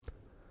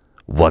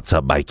What's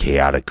up, my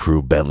chaotic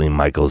crew? Bentley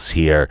Michaels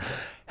here.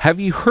 Have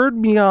you heard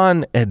me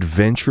on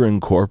Adventure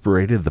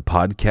Incorporated, the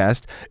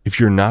podcast? If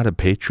you're not a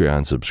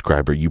Patreon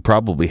subscriber, you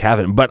probably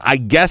haven't, but I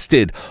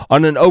guested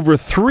on an over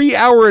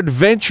 3-hour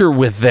adventure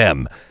with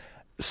them.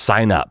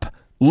 Sign up,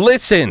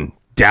 listen,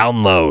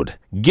 download,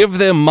 give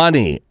them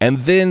money, and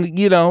then,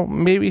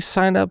 maybe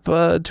sign up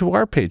to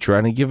our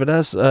Patreon and give it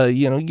us,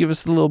 give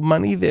us a little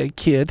money there,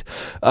 kid.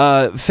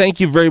 Thank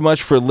you very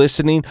much for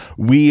listening.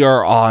 We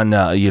are on,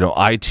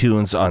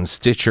 iTunes, on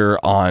Stitcher,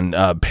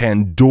 on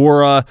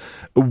Pandora.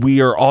 We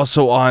are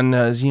also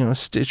on,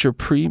 Stitcher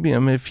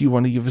Premium if you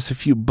want to give us a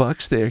few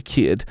bucks there,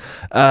 kid.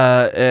 We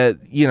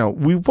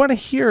want to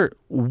hear,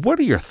 what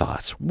are your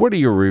thoughts? What are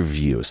your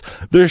reviews?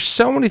 There's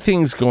so many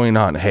things going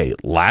on. Hey,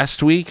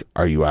 last week,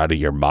 are you out of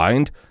your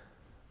mind?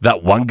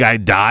 That one guy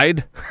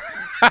died?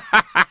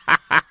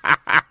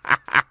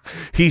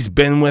 He's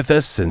been with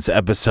us since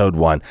episode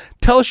 1.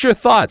 Tell us your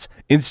thoughts.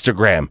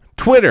 Instagram,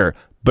 Twitter,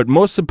 but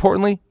most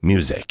importantly,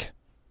 music.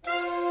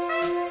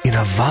 In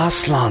a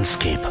vast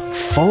landscape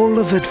full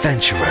of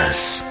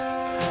adventurers,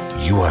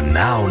 you are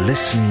now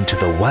listening to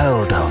the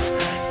world of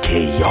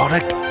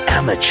chaotic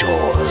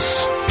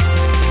amateurs.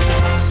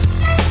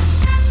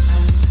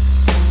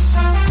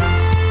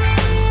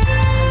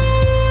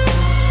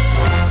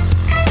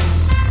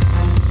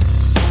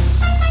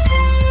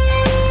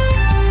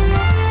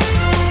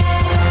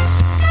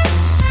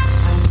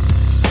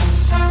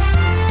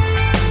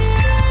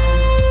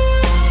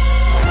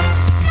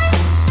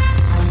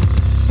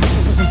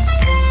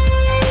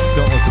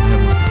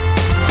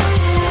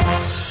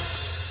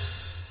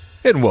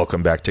 And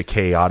welcome back to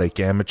Chaotic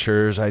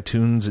Amateurs,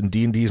 iTunes and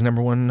D&D's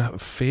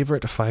 #1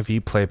 favorite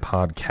 5e play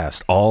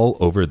podcast all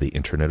over the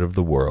internet of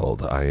the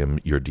world. I am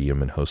your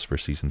DM and host for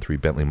Season 3,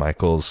 Bentley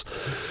Michaels.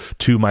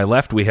 To my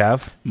left, we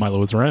have...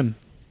 Milo is Ren.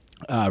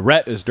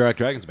 Rhett is Direct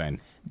Dragonsbane.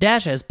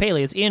 Dash as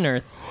Paley is Ian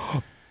Earth.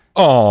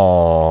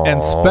 Oh,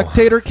 and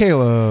Spectator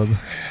Caleb.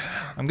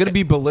 I'm going to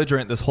be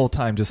belligerent this whole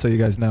time, just so you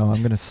guys know.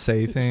 I'm going to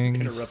say things.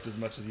 Interrupt as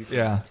much as you can.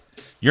 Yeah.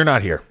 You're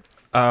not here.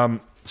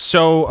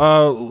 So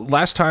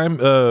last time,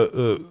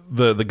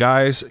 the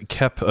guys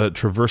kept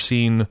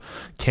traversing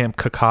Camp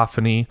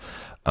Cacophony.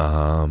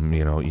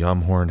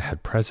 Yamhorn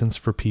had presents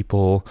for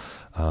people.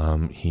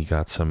 He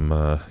got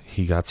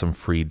some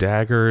free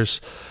daggers,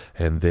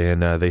 and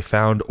then they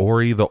found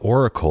Ori the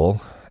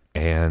Oracle,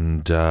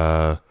 and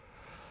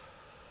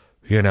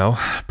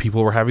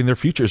people were having their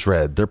futures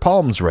read, their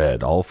palms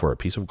read, all for a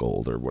piece of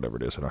gold or whatever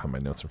it is. I don't have my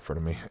notes in front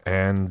of me,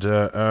 and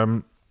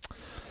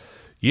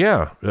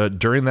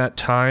during that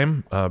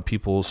time,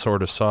 people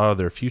sort of saw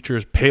their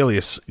futures.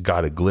 Peleus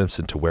got a glimpse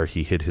into where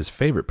he hid his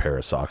favorite pair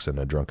of socks in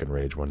a drunken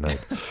rage one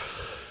night.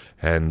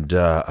 and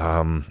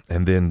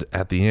then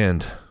at the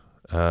end,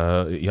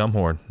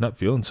 Yamhorn, not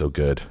feeling so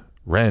good.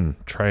 Ren,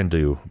 trying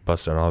to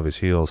bust on all of his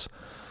heels.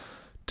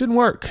 Didn't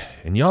work.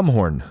 And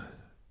Yamhorn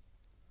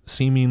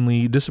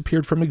seemingly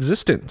disappeared from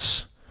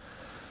existence.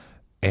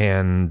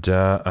 And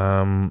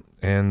the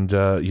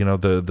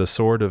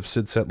sword of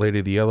Sidset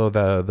Lady the Yellow,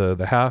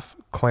 the half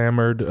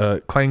clanged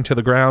to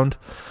the ground.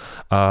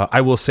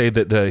 I will say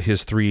that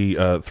his 3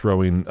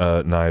 throwing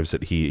knives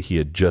that he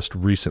had just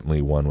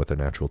recently won with a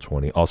natural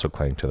 20 also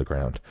clanged to the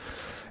ground.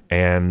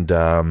 And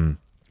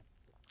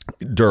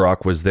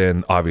Duroc was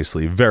then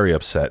obviously very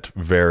upset,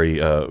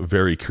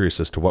 very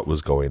curious as to what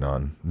was going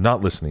on,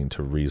 not listening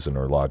to reason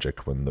or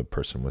logic when the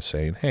person was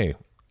saying, "Hey,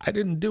 I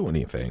didn't do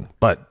anything."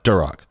 But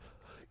Duroc,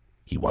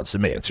 he wants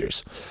some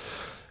answers.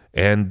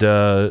 And,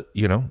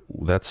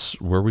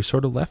 that's where we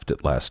sort of left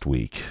it last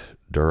week.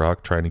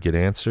 Duroc trying to get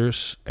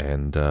answers,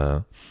 and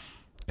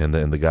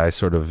then the guy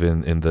sort of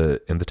in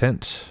the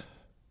tent.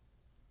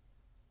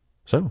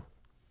 So.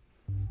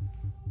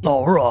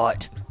 All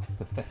right.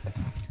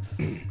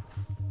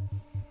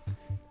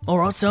 All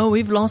right, so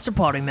we've lost a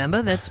party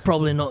member. That's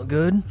probably not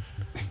good.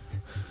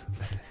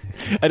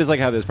 I just like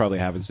how this probably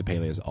happens to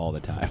Peleus all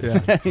the time.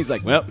 Yeah. He's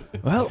like, well,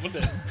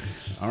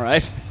 all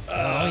right.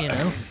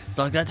 It's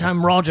like that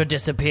time Roger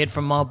disappeared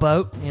from our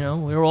boat. We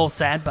were all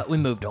sad, but we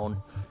moved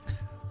on.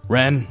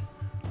 Ren.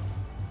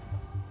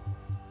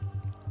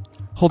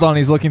 Hold on,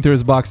 he's looking through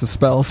his box of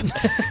spells.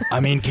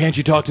 Can't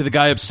you talk to the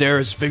guy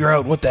upstairs, figure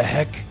out what the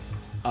heck?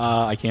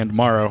 I can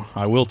tomorrow.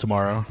 I will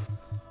tomorrow.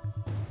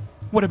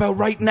 What about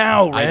right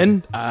now,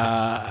 Ren?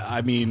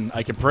 I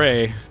can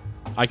pray.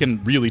 I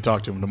can really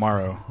talk to him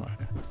tomorrow.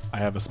 I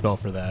have a spell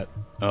for that.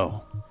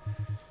 Oh.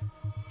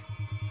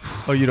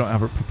 Oh, you don't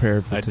have it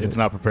prepared for today. It's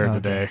not prepared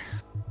today.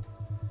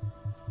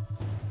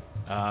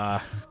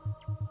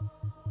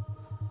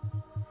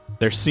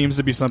 There seems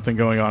to be something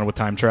going on with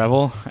time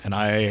travel, and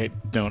I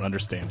don't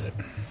understand it.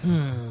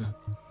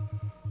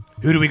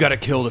 Who do we got to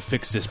kill to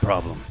fix this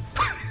problem?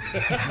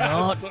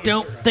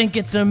 Don't think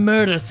it's a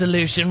murder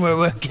solution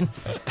we're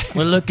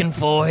looking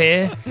for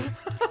here.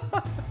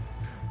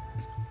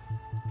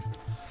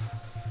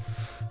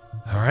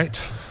 All right.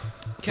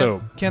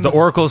 So the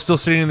Oracle is still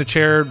sitting in the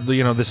chair.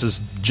 This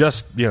is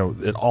just,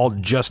 it all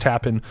just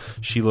happened.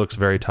 She looks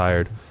very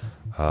tired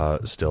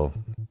still.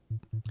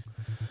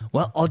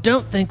 Well, I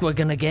don't think we're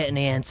going to get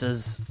any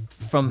answers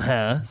from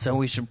her, so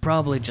we should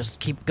probably just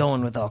keep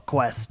going with our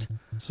quest.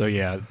 So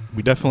yeah,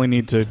 we definitely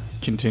need to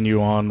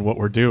continue on what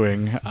we're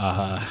doing.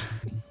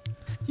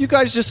 You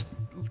guys just...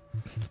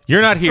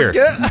 You're not here.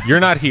 You're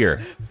not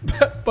here.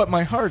 But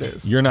my heart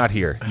is. You're not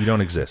here. You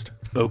don't exist.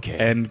 Okay.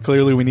 And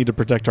clearly we need to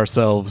protect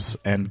ourselves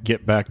and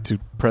get back to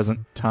present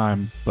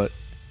time, but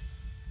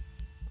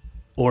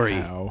Ori,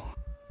 how?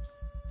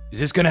 is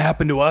this going to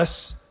happen to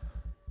us?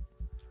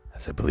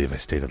 As I believe I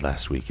stated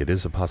last week, it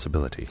is a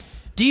possibility.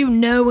 Do you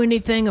know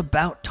anything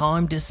about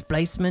time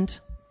displacement?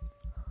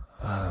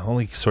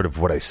 Only sort of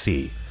what I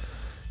see.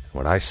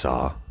 What I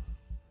saw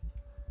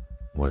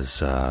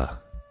was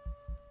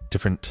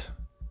different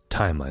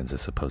timelines, I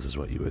suppose is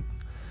what you would...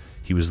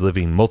 He was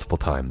living multiple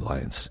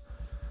timelines.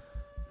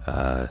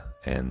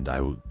 And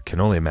I can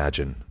only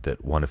imagine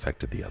that one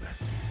affected the other.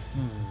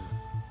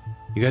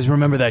 You guys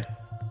remember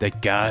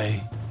that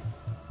guy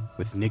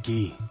with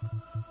Nikki?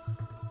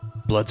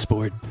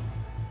 Bloodsport?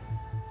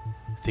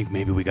 I think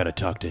maybe we got to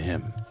talk to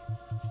him.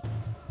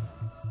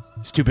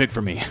 It's too big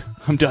for me.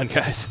 I'm done,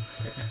 guys.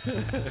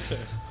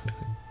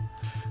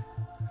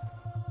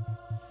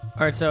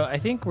 All right, so I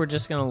think we're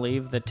just going to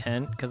leave the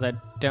tent, because I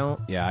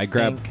don't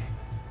grab... think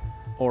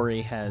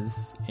Ori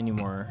has any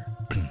more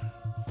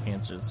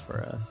answers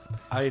for us.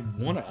 I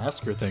want to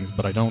ask her things,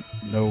 but I don't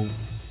know.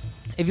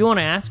 If you want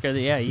to ask her,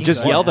 yeah, you can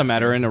Just go yell and them ask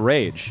at her in a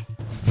rage.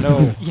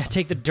 No, Yeah,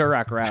 take the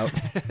Durak route.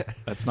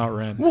 that's not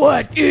Ren.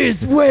 What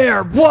is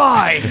where?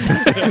 Why?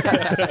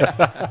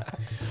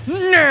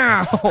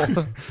 Now!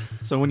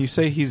 So when you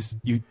say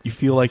you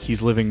feel like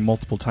he's living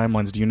multiple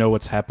timelines, do you know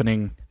what's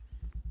happening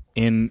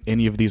in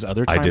any of these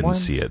other timelines? I didn't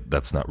see it.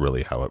 That's not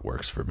really how it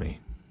works for me.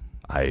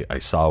 I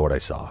saw what I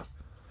saw.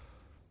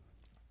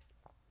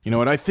 You know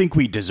what? I think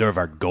we deserve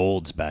our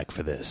golds back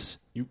for this.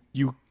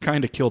 You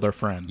kind of killed our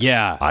friend.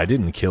 Yeah. I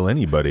didn't kill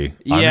anybody.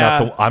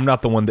 Yeah. I'm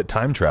not the one that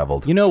time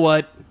traveled. You know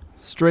what?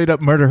 Straight up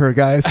murder her,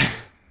 guys.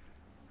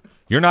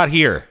 You're not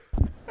here.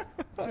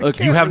 Look,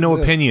 you have no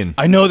opinion.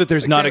 I know that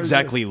there's not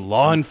exactly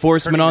law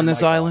enforcement on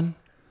this island.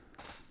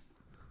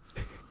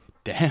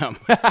 Damn.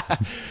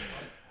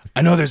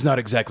 I know there's not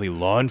exactly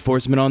law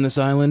enforcement on this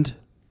island.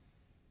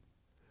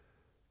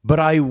 But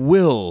I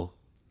will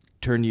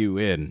turn you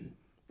in.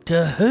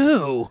 To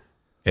who?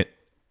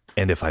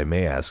 And if I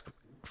may ask,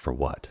 for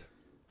what?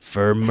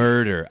 For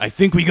murder. I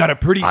think we got a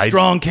pretty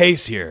strong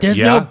case here. There's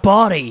Yeah? no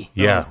body.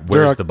 Yeah,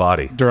 where's Durak- the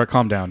body? Durak,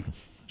 calm down.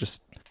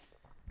 Just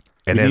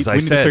And we as need- I we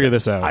need to said, figure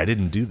this out. I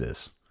didn't do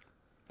this.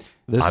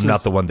 this I'm not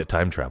is- the one that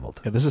time traveled.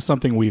 Yeah, this is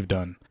something we've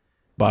done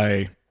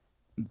by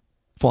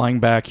flying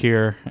back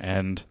here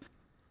and,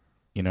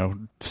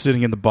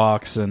 sitting in the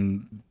box,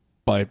 and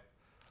by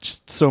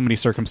just so many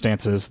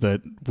circumstances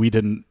that we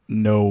didn't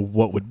know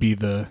what would be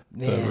the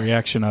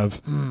reaction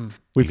of.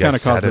 We've You guys kind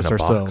of caused sat in this a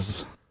box?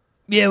 ourselves.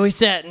 Yeah, we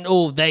sat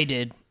and, they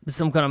did.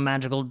 Some kind of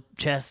magical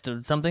chest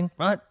or something,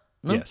 right?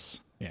 No? Yes.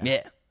 Yeah.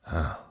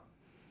 Yeah.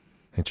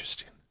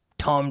 Interesting.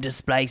 Time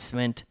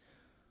displacement.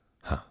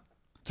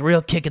 It's a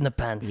real kick in the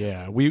pants.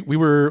 Yeah. We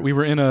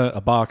were in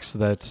a box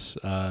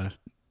that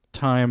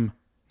time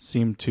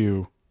seemed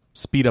to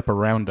speed up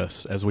around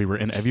us as we were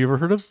in. Have you ever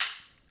heard of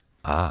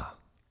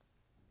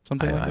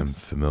something like I'm this?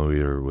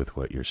 familiar with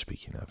what you're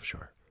speaking of,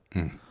 sure.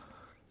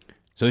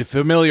 So you're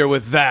familiar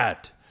with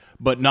that,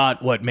 but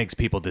not what makes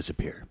people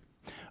disappear.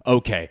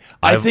 Okay.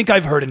 I think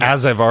I've heard enough.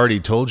 As I've already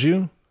told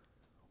you,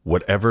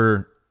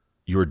 whatever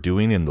you're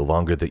doing and the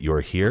longer that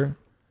you're here,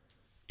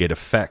 it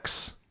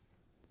affects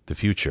the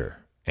future.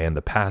 And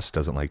the past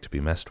doesn't like to be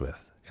messed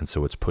with. And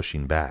so it's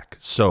pushing back.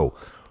 So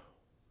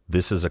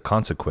this is a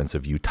consequence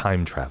of you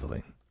time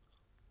traveling.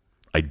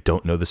 I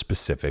don't know the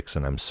specifics,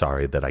 and I'm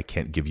sorry that I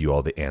can't give you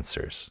all the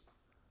answers.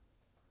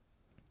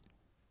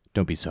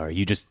 Don't be sorry.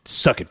 You just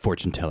suck at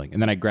fortune telling.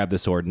 And then I grab the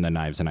sword and the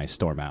knives and I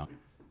storm out.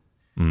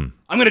 I'm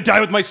going to die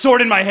with my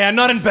sword in my hand,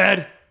 not in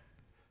bed.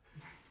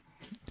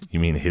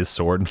 You mean his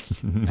sword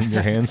in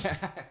your hands?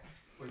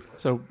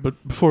 So,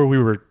 but before we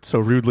were so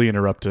rudely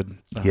interrupted,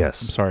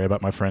 Yes. I'm sorry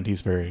about my friend. He's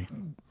very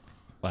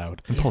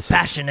loud. He's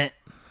passionate.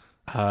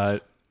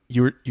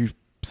 You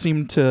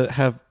seem to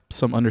have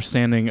some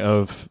understanding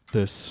of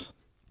this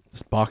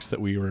box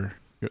that we were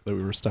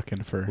stuck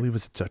in for. I believe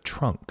it's a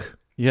trunk.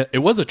 Yeah, it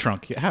was a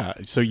trunk. Yeah,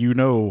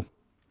 so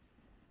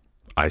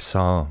I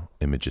saw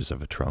images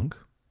of a trunk.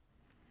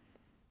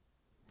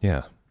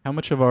 Yeah. how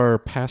much of our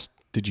past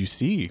did you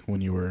see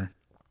when you were?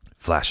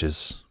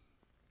 Flashes.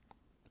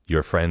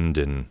 Your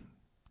friend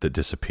that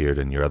disappeared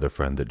and your other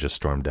friend that just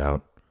stormed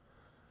out.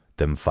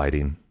 Them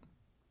fighting.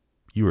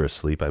 You were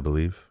asleep, I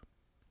believe.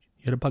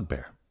 You had a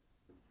bugbear.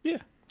 Yeah,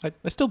 I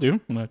still do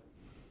when I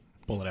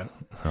pull it out.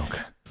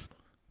 Okay.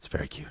 It's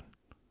very cute.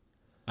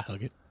 I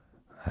hug it.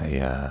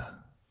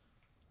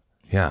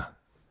 Yeah.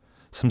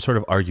 Some sort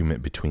of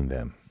argument between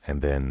them.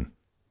 And then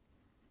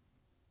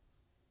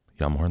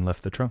Yamhorn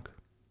left the trunk.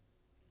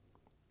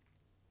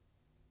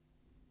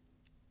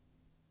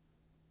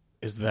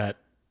 Do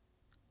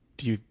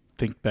you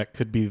think that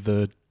could be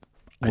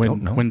I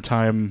don't know. when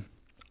time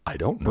I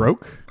don't know.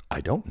 broke? I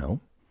don't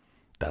know.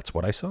 That's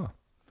what I saw.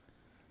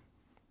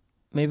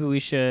 maybe we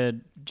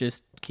should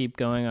just keep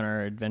going on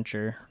our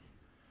adventure.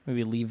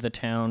 Maybe leave the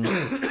town,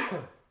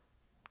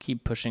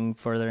 keep pushing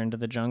further into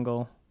the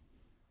jungle.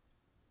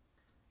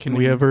 Can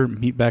we ever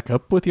meet back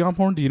up with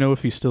Yomhorn? Do you know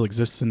if he still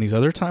exists in these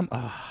other times?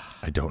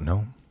 I don't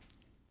know.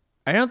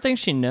 I don't think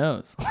she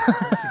knows. I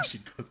don't think she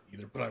knows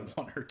either, but I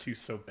want her to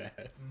so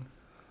bad.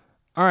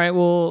 All right,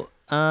 well,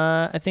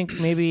 I think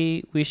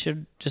maybe we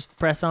should just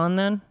press on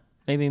then.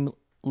 Maybe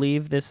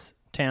leave this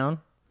town.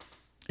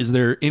 Is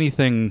there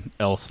anything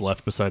else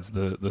left besides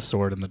the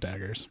sword and the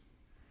daggers?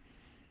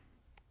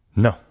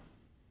 No.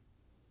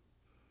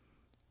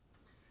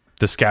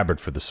 The scabbard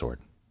for the sword.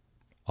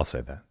 I'll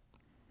say that.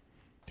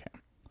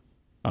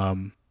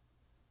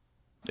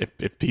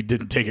 If he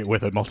didn't take it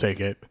with him, I'll take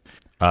it.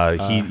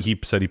 He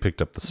said he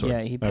picked up the sword.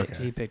 Yeah,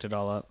 he picked it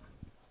all up.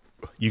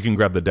 You can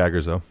grab the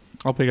daggers though.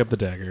 I'll pick up the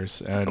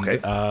daggers, and Okay.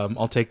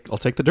 I'll take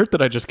the dirt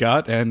that I just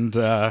got, and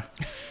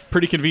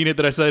pretty convenient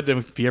that I said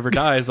if he ever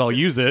dies, I'll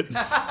use it.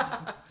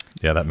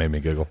 Yeah, that made me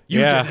giggle.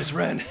 You Yeah. did this,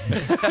 Ren.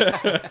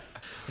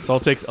 So I'll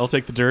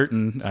take the dirt,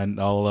 and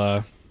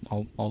I'll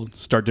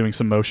start doing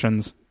some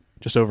motions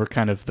just over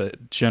kind of the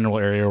general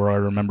area where I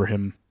remember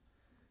him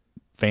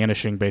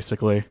vanishing,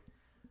 basically,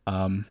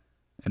 and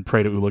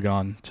pray to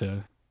Ulagan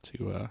to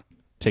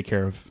take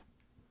care of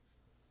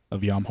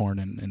Yomhorn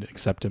and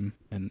accept him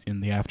in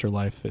the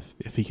afterlife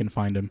if he can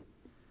find him.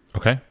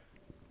 Okay.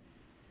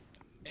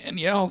 And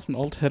yeah,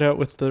 I'll head out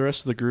with the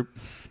rest of the group.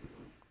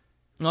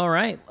 All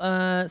right.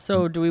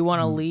 So do we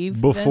want to leave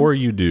Before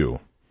you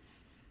do,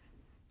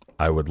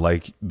 I would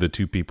like the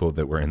two people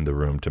that were in the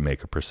room to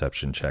make a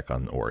perception check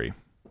on Ori.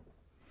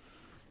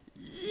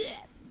 then?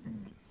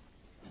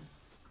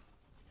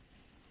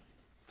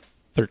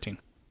 13.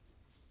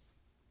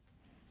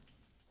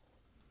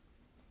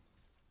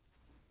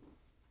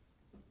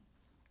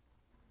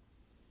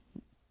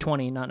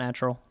 $20, not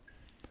natural.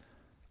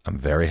 I'm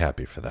very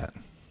happy for that.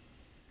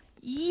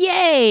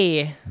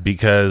 Yay!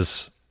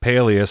 Because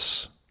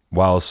Peleus,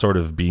 while sort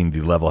of being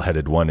the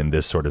level-headed one in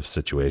this sort of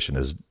situation,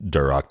 as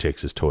Durok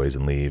takes his toys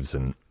and leaves,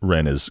 and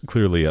Ren is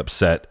clearly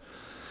upset,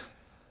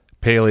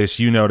 Peleus,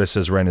 you notice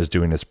as Ren is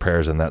doing his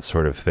prayers and that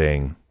sort of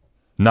thing,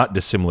 not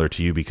dissimilar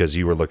to you because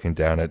you were looking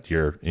down at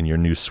your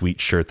new sweet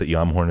shirt that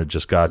Yomhorn had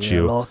just got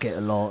you. I like it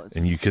a lot.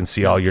 And you can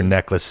see all your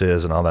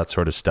necklaces and all that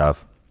sort of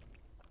stuff.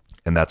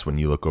 And that's when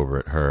you look over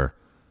at her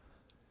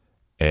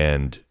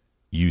and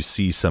you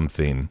see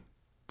something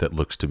that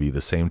looks to be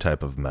the same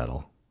type of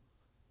metal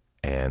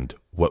and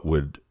what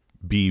would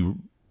be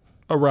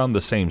around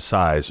the same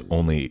size,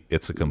 only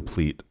it's a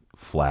complete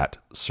flat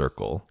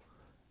circle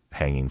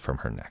hanging from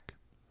her neck.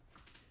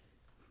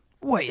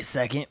 Wait a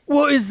second.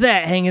 What is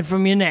that hanging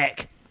from your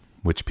neck?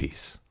 Which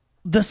piece?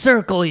 The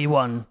circle-y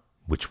one.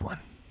 Which one?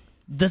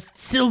 The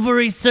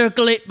silvery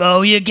circle.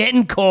 Oh, you're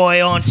getting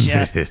coy, aren't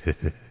you?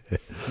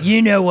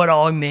 You know what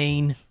I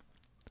mean.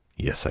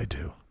 Yes, I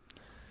do.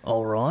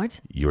 All right.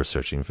 You're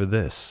searching for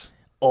this.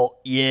 Oh,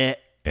 yeah.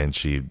 And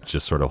she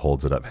just sort of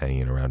holds it up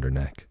hanging around her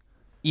neck.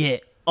 Yeah.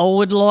 I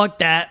would like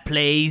that,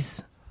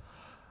 please.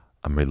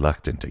 I'm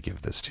reluctant to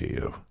give this to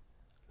you.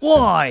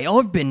 Why?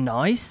 I've been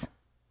nice.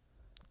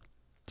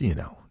 You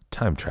know,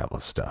 time travel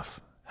stuff.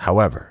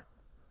 However,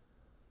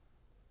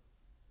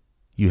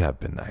 you have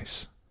been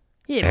nice.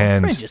 Yeah, my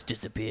And- friend just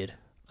disappeared.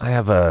 I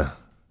have a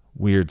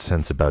weird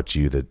sense about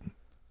you that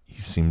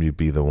you seem to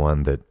be the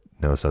one that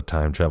knows how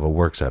time travel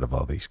works out of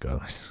all these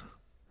guys.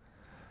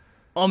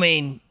 I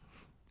mean,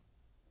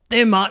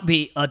 there might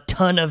be a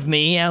ton of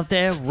me out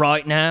there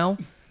right now.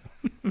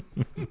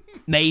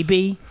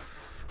 Maybe.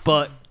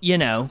 But, you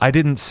know. I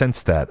didn't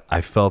sense that.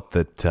 I felt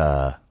that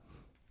the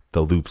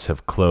loops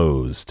have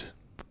closed.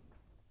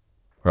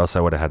 Or else I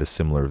would have had a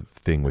similar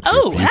thing with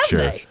your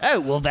future. Have they? Oh,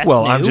 well, that's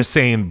Well, new. I'm just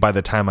saying by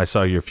the time I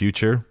saw your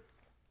future,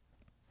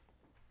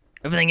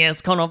 Everything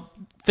else kind of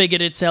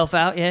figured itself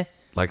out, yeah?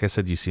 like I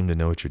said, you seem to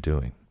know what you're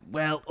doing.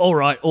 Well, all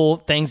right. Or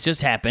things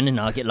just happen and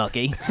I get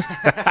lucky.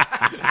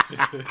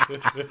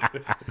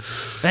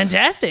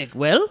 Fantastic.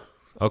 Well,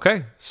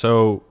 Okay,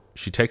 so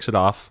she takes it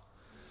off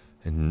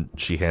and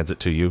she hands it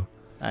to you.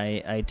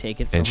 I take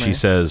it from And her. she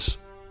says,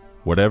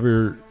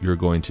 whatever you're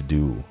going to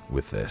do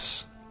with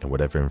this and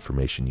whatever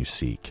information you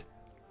seek,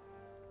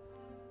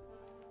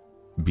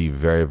 be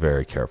very,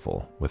 very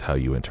careful with how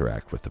you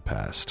interact with the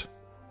past.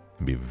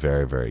 And be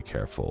very, very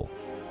careful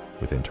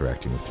with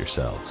interacting with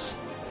yourselves.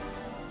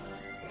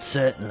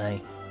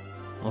 Certainly.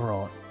 All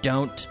right.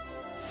 Don't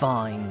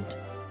find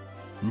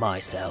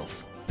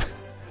myself.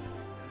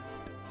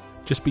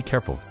 Just be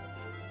careful.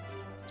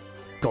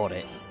 Got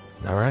it.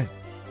 All right.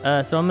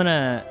 So I'm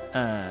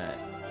gonna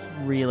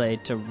relay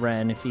to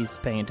Ren if he's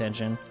paying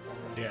attention.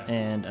 Yeah.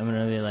 And I'm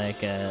gonna be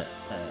like,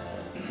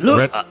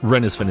 look,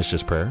 Ren has finished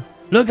his prayer.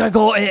 look, I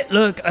got it.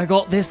 Look, I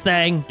got this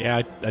thing.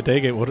 Yeah, I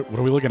take it. What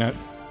are we looking at?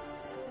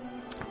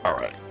 All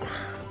right.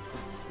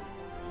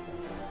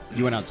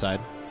 You went outside.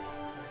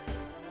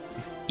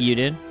 You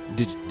did?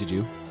 Did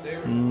you?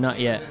 Not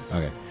yet.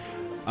 Okay.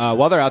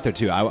 While they're out there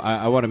too,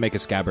 I want to make a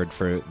scabbard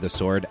for the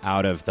sword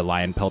out of the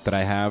lion pelt that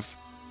I have.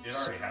 It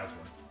already has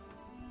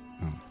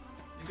one.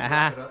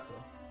 Haha.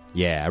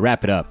 Yeah, I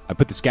wrap it up. I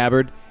put the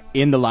scabbard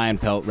in the lion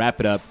pelt, wrap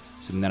it up,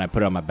 and then I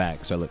put it on my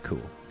back so I look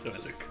cool.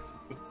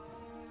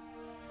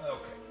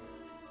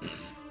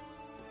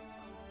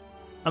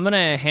 I'm going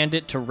to hand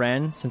it to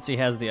Ren since he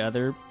has the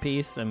other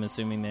piece. I'm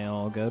assuming they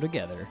all go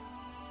together.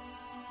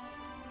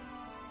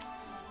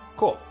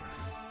 Cool.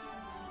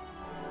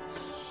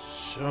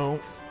 So,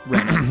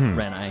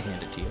 Ren, I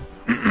hand it to you.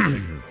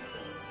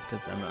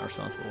 Because I'm not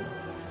responsible.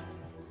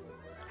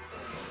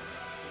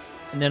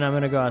 And then I'm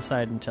going to go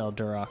outside and tell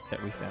Duroc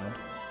that we found.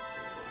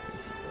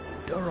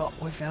 Duroc,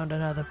 we found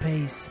another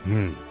piece.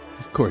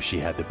 Of course she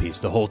had the piece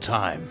the whole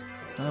time.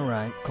 All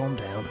right, calm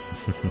down.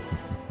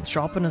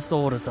 Sharpen a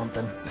sword or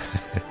something.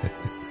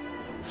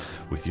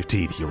 with your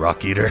teeth, you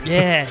rock eater.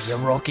 Yeah, you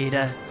rock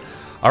eater.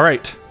 All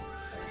right.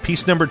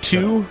 Piece number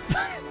 2.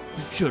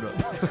 Shut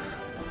up.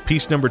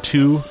 Piece number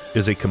 2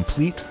 is a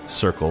complete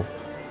circle,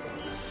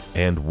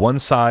 and one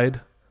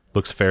side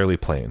looks fairly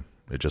plain.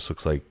 It just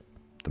looks like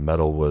the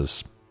metal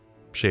was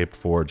shaped,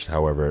 forged,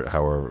 however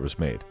it was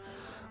made.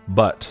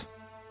 But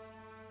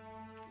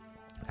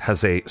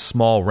has a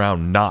small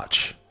round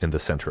notch in the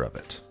center of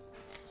it.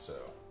 So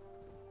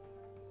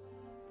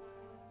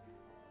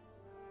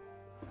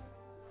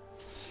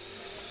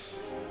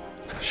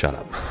shut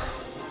up.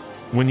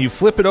 When you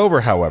flip it over,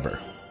 however,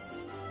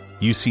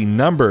 you see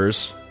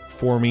numbers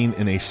forming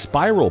in a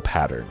spiral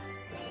pattern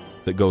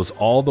that goes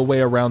all the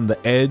way around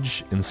the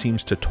edge and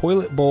seems to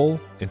toilet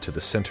bowl into the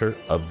center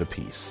of the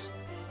piece.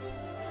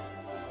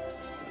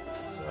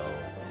 So,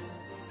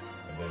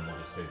 and then we'll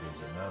just say these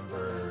are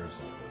numbers.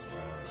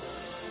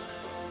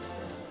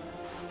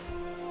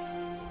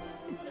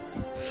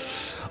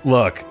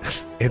 Look,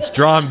 it's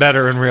drawn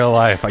better in real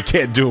life. I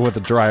can't do it with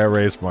a dry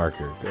erase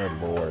marker. Good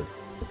Lord.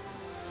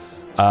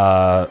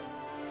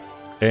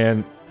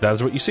 And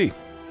that's what you see.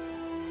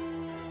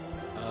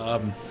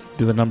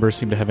 Do the numbers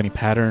seem to have any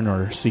pattern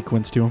or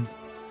sequence to them?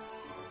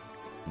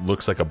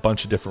 Looks like a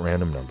bunch of different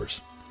random numbers.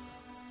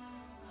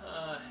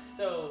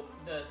 So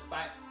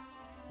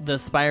the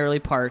spirally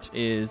part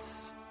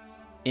is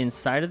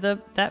inside of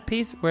that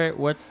piece.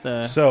 What's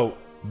the? So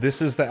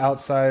this is the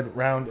outside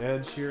round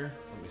edge here.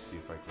 Let me see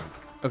if I can.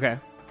 Okay.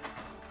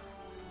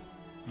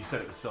 You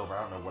said it was silver.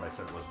 I don't know what I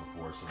said it was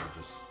before, so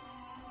we'll just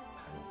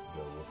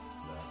go with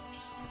that.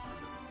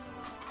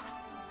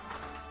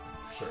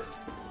 Sure.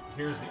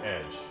 Here's the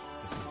edge.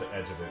 This is the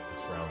edge of it.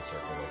 This round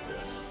circle like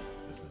this.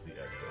 This is the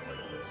edge of it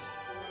like this.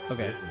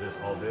 Okay.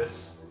 All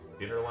this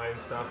inner line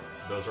stuff.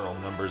 Those are all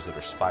numbers that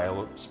are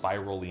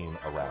spiraling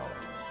around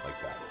like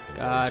that.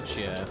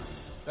 Gotcha.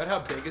 That how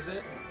big is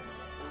it?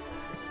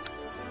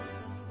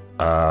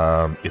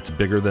 It's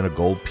bigger than a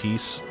gold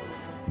piece,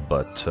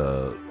 but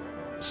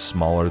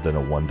smaller than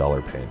a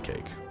 $1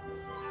 pancake.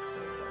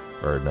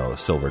 Or no, a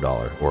silver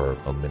dollar or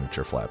a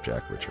miniature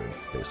flapjack, which are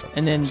based on.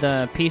 And then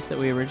the piece that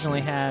we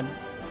originally had,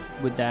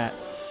 would that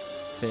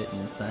fit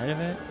inside of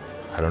it?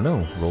 I don't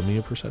know. Roll me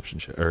a perception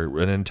check or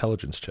an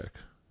intelligence check.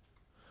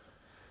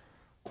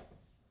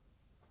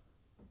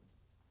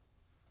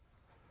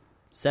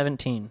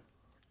 $17.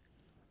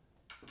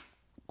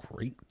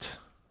 Great.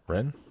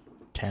 Ren?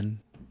 10.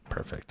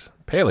 Perfect.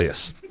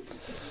 Peleus.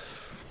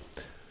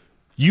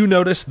 You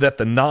notice that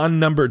the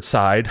non-numbered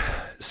side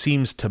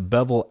seems to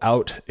bevel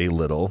out a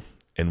little,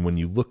 and when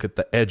you look at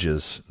the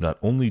edges, not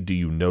only do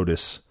you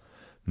notice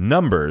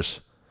numbers,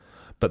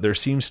 but there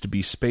seems to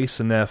be space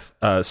enough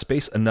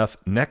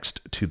next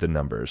to the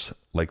numbers,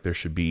 like there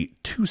should be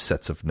 2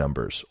 sets of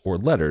numbers or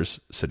letters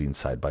sitting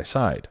side by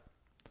side.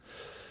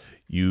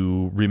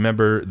 You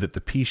remember that the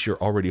piece you're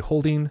already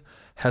holding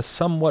has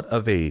somewhat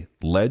of a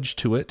ledge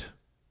to it,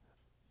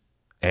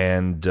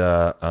 and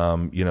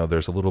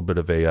there's a little bit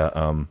of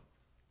a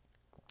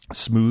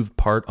smooth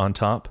part on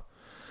top,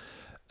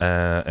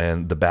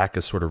 and the back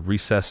is sort of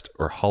recessed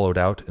or hollowed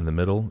out in the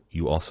middle.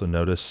 You also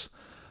notice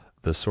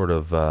the sort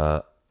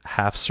of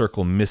half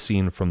circle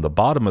missing from the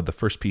bottom of the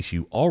first piece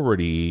you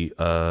already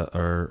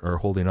are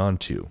holding on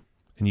to.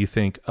 And you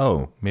think,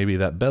 oh, maybe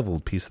that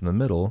beveled piece in the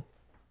middle.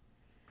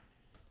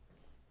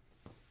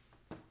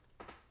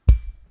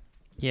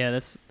 Yeah,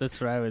 that's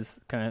what I was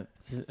kind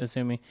of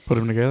assuming. Put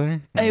them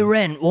together? Hey,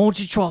 Ren, why don't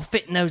you try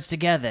fitting those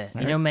together?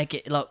 Make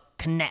it like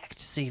connect.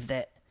 See if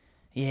that.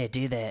 Yeah,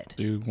 do that.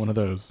 Do one of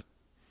those.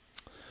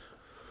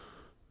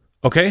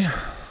 Okay.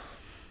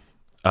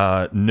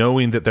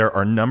 Knowing that there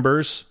are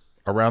numbers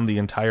around the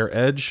entire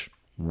edge,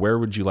 where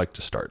would you like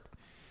to start?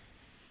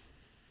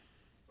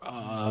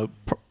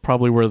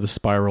 Probably where the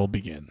spiral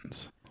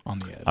begins, on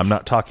the edge. I'm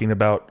not talking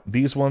about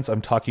these ones.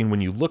 I'm talking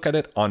when you look at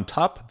it on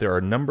top, there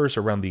are numbers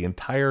around the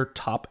entire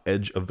top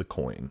edge of the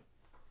coin.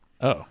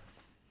 Oh.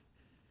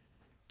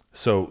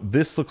 So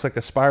this looks like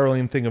a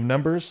spiraling thing of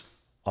numbers.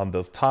 On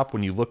the top,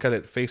 when you look at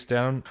it face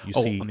down, you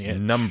see on the edge.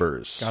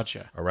 numbers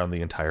Gotcha. around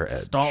the entire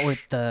edge. Start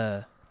with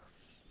the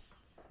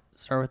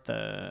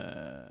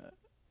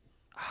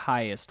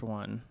highest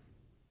one.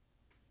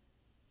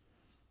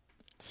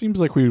 Seems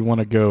like we want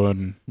to go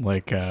in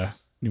like a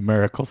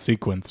numerical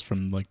sequence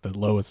from like the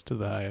lowest to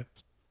the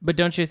highest. But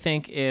don't you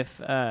think if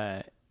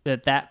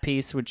that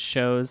piece which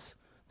shows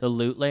the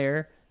loot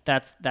layer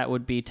that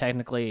would be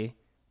technically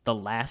the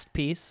last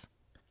piece.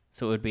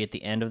 So it would be at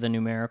the end of the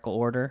numerical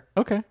order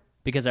Okay.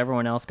 because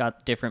everyone else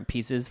got different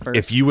pieces first.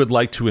 If you would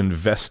like to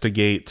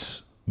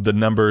investigate the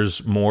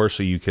numbers more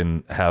so you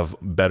can have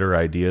better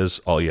ideas,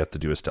 all you have to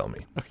do is tell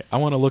me. Okay. I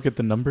want to look at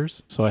the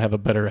numbers so I have a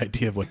better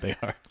idea of what they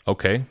are.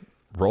 Okay,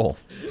 roll.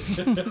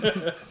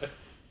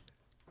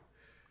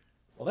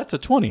 Well, that's a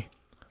 20.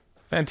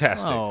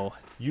 Fantastic. Oh,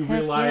 You heck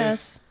realize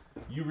yes.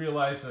 you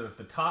realize that at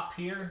the top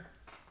here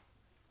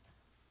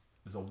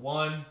is a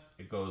 1.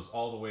 It goes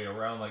all the way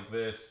around like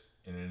this,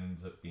 and it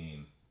ends up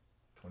being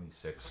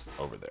 26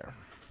 over there.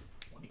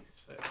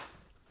 26.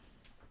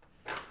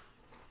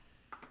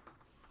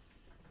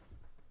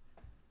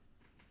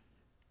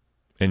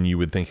 And you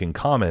would think in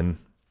common,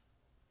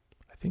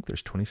 I think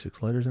there's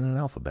 26 letters in an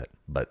alphabet,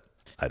 but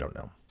I don't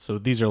know. So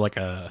these are like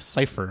a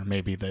cipher,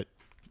 maybe, that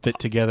fit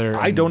together.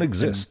 I don't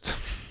exist.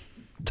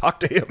 Talk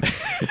to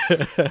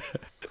him.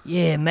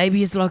 Yeah,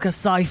 maybe it's like a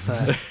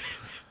cipher.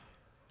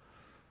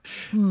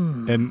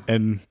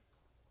 And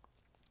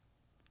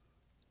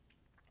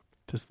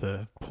does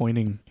the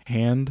pointing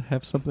hand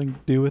have something to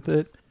do with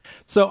it?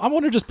 So I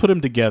want to just put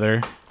them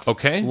together,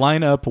 Okay.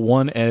 line up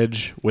one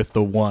edge with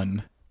the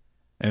 1,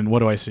 and what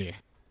do I see?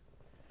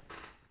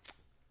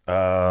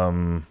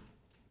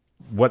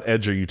 What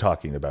edge are you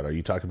talking about? Are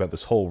you talking about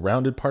this whole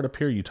rounded part up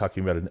here? Are you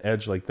talking about an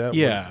edge like that?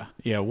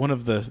 Yeah, one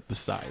of the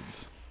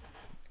sides.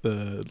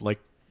 The, like,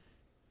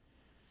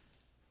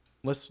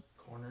 less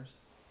corners.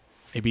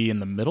 Maybe in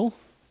the middle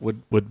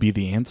would be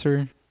the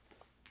answer.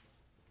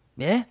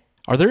 Yeah?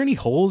 Are there any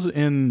holes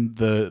in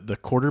the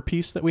quarter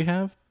piece that we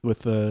have with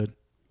the...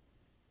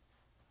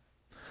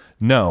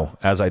 No,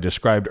 as I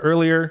described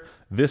earlier,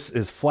 this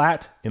is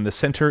flat. In the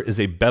center is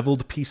a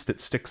beveled piece that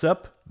sticks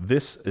up.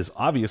 This is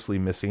obviously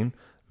missing.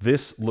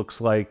 This looks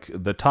like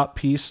the top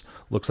piece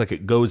looks like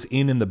it goes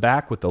in the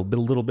back with a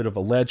little bit of a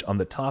ledge on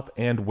the top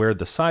and where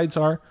the sides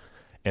are.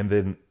 And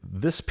then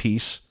this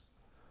piece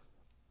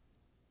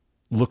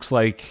looks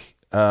like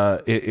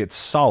it's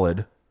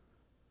solid,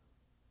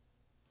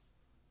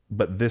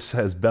 but this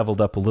has beveled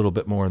up a little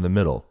bit more in the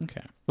middle.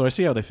 Okay. So I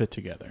see how they fit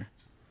together.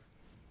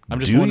 I'm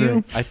just Do wondering.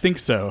 you? I think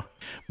so,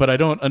 but I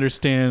don't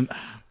understand. I'm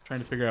trying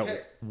to figure out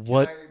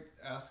what Can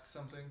I ask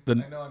something?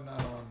 The- I know I'm not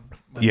on.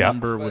 the Yeah.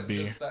 number But would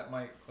be. just that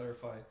might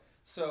clarify.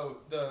 So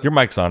the Your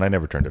mic's on. I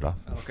never turned it off.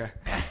 okay.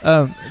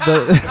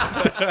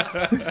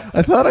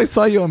 I thought I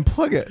saw you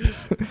unplug it.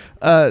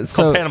 It's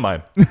called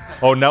pantomime.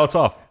 Oh, now it's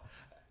off.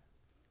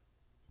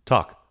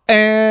 Talk.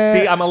 and,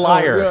 See, I'm a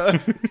liar.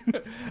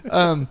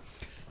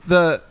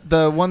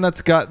 The one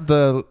that's got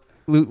the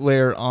loot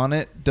layer on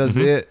it, does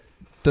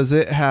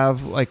it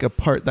have like a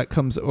part that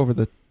comes over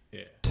the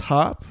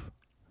top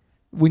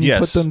when you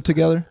Yes. put them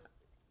together?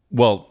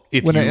 Well,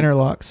 if When you, it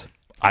interlocks?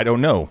 I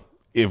don't know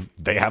if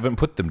they haven't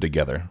put them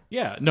together.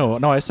 Yeah. No.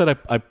 I said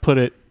I put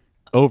it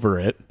over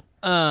it.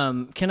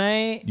 Can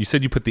I... You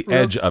said you put the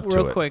edge up to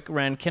real it. quick,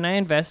 Ren, can I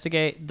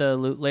investigate the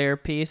loot layer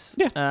piece?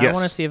 Yeah. I Yes.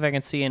 want to see if I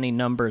can see any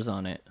numbers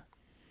on it.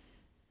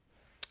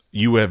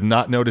 You have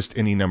not noticed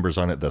any numbers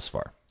on it thus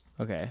far.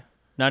 Okay.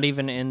 Not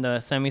even in the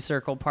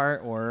semicircle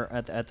part or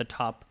at the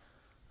top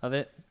of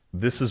it?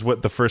 This is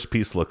what the first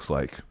piece looks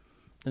like.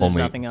 And there's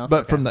Only- nothing else?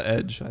 But Okay. from the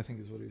edge, I think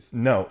is what he's.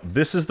 No,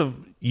 this is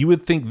you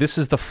would think this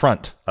is the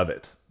front of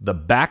it. The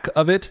back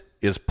of it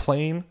is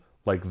plain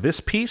like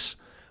this piece,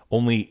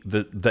 only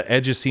the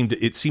edges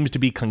seems to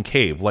be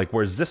concave. Like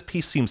whereas this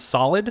piece seems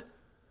solid,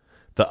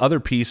 the other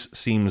piece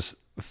seems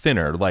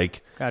thinner.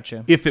 Like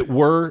Gotcha. if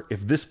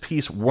this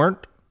piece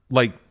weren't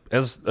like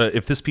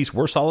if this piece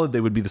were solid,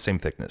 they would be the same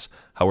thickness.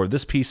 However,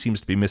 this piece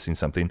seems to be missing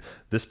something.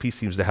 This piece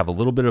seems to have a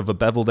little bit of a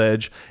beveled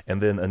edge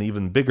and then an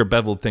even bigger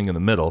beveled thing in the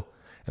middle.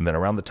 And then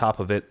around the top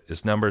of it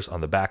is numbers.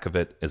 On the back of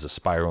it is a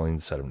spiraling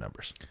set of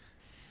numbers.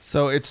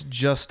 So it's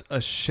just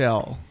a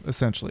shell,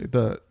 essentially,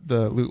 the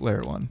loot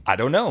layer one. I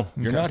don't know.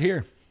 You're not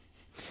here.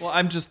 Well,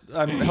 I'm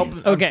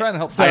helping. Okay, I'm trying to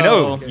help. so- I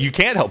know. Okay. You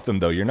can't help them,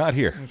 though. You're not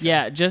here.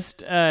 Yeah,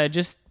 just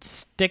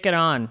stick it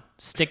on.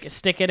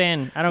 Stick it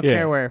in. I don't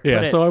care where.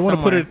 Yeah. Put So I want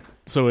to put it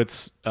so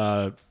it's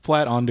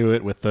flat onto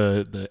it with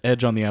the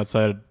edge on the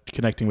outside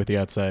connecting with the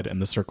outside and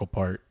the circle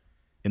part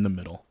in the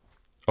middle.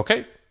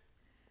 Okay.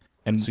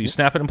 And So you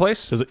snap it in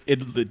place? does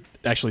it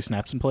actually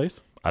snaps in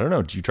place? I don't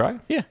know. Do you try?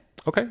 Yeah.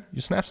 Okay.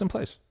 You snaps in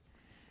place.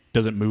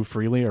 Does it move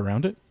freely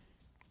around it?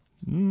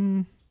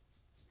 No.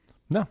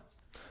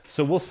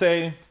 So we'll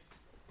say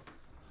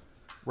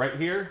right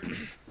here,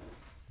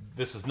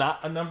 this is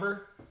not a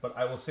number, but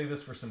I will say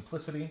this for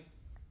simplicity.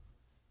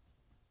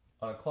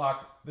 On a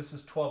clock, this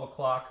is 12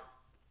 o'clock.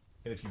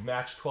 And if you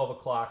match 12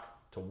 o'clock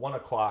to 1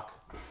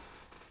 o'clock,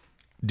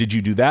 did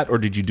you do that or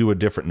did you do a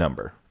different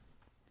number?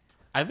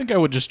 I think I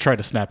would just try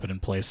to snap it in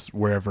place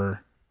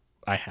wherever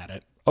I had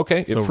it.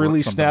 Okay, So it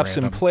freely something snaps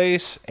in random.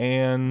 place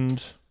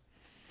and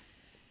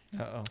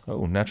Uh-oh.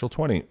 oh, natural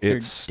 20. You're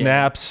It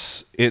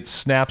snaps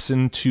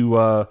into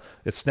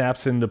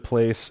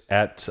place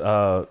at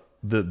the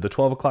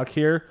 12 o'clock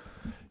here.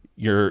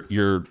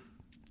 Your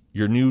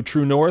new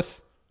true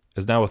north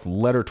is now with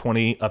letter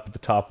 20 up at the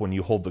top when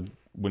you hold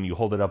when you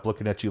hold it up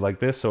looking at you like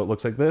this, so it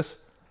looks like this,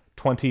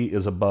 20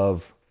 is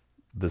above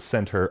the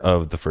center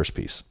of the first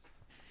piece.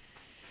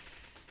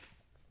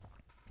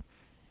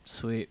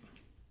 Sweet.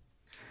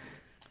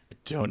 I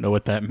don't know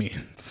what that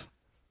means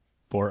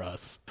for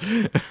us.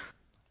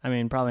 I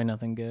mean, probably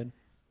nothing good.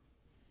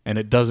 And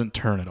it doesn't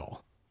turn at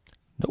all.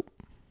 Nope.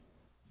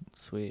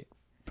 Sweet.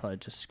 Probably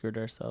just screwed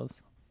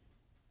ourselves.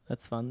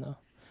 That's fun though.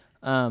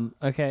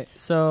 Okay,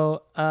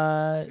 so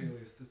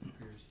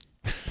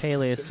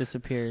Peleus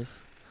disappears.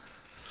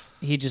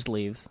 He just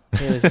leaves.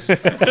 Peleus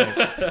just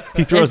like,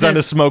 He throws It's down a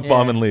just- smoke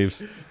bomb yeah. and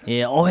leaves.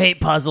 yeah, I hate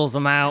puzzles.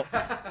 I'm out.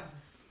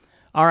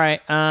 All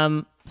right.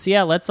 So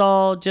yeah, let's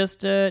all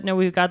just no,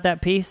 we've got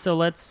that piece. So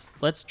let's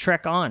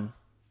trek on.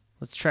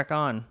 Let's trek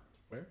on.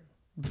 Where?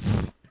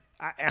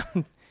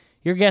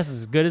 Your guess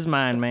is as good as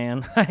mine,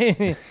 man.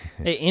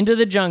 Into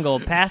the jungle,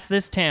 past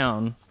this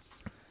town.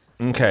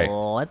 Okay.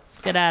 Let's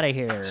get out of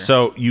here.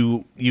 So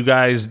you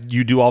guys,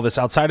 you do all this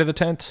outside of the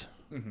tent?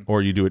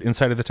 Or you do it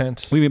inside of the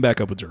tent? Leave me back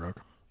up with Durok.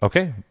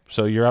 Okay.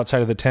 So you're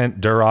outside of the tent.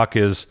 Durok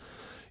is,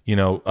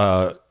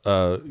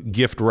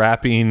 gift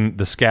wrapping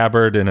the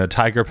scabbard in a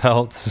tiger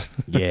pelt.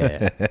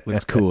 Yeah,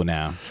 looks cool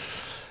now.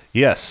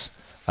 Yes.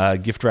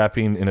 Gift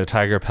wrapping in a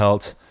tiger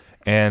pelt.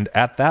 And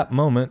at that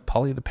moment,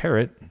 Polly the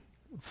parrot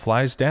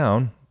flies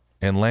down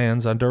and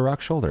lands on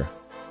Durok's shoulder.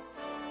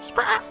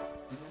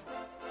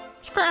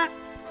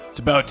 It's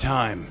about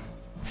time.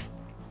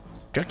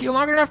 Took you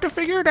long enough to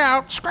figure it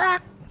out.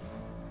 Scrap.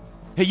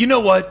 Hey, you know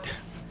what?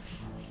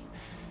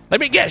 Let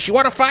me guess. You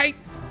want to fight?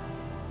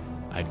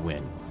 I'd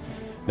win.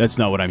 That's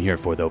not what I'm here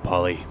for, though,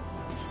 Polly.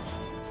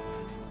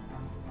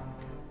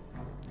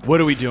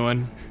 What are we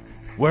doing?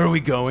 Where are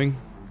we going?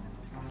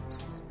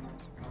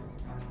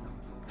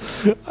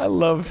 I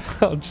love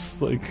how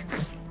just like...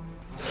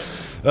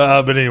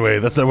 but anyway,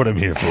 that's not what I'm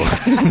here for.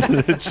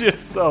 It's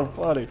just so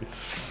funny.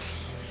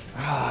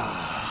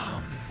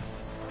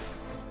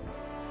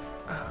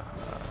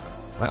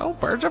 Well,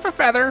 birds of a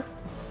feather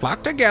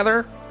flock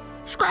together.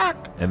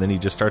 Scrack. And then he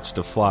just starts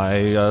to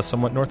fly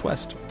somewhat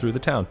northwest through the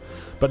town,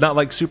 but not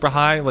like super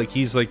high. Like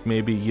he's like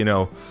maybe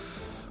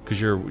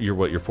because you're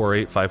what, you're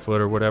 4'8", 5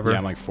 foot or whatever. Yeah,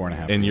 I'm like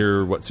 4.5. And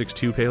you're what,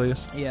 6'2",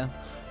 Peleus? yeah.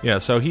 Yeah,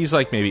 so he's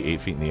like maybe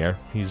 8 feet in the air.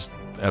 He's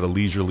at a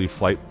leisurely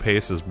flight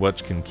pace as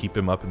what can keep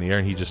him up in the air,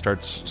 and he just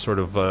starts sort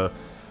of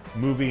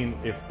moving.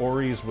 If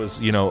Ori's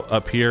was,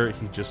 up here,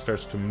 he just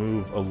starts to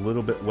move a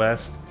little bit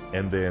west,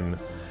 and then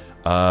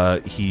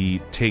he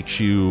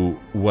takes you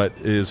what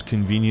is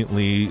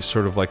conveniently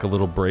sort of like a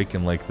little break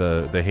in like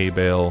the hay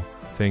bale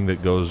thing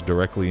that goes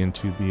directly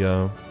into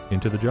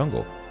the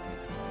jungle.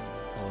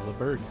 Follow the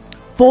bird.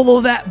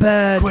 Follow that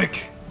bird.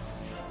 Quick!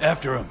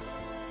 After him.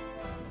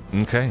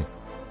 Okay.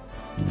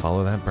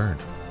 Follow that bird.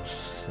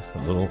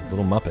 little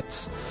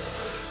Muppets.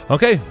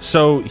 Okay,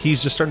 so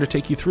he's just starting to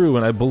take you through,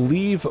 and I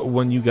believe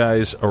when you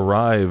guys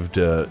arrived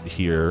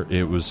here,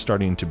 it was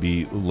starting to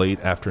be late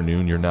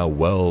afternoon. You're now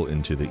well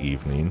into the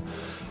evening,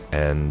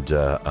 and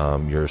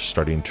you're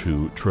starting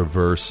to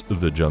traverse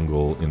the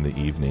jungle in the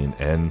evening,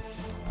 and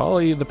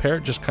Polly the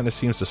parrot just kind of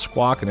seems to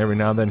squawk, and every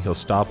now and then he'll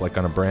stop like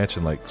on a branch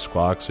and like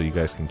squawk so you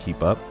guys can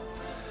keep up.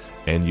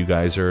 And you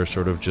guys are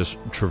sort of just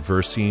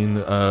traversing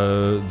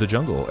the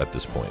jungle at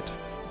this point.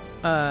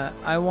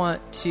 I want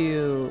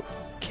to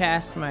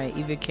cast my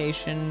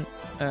evocation,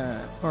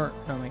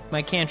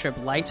 my cantrip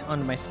light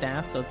onto my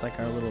staff, so it's like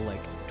our little like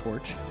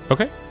torch.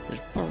 Okay.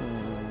 Just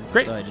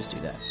Great. So I just do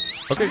that.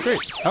 Okay, great.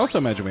 I also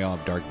imagine we all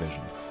have dark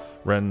vision.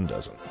 Ren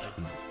doesn't.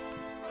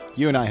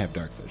 You and I have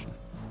dark vision.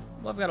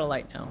 Well, I've got a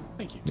light now.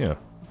 Thank you. Yeah.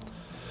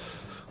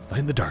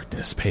 Light in the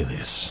darkness,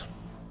 Peleus.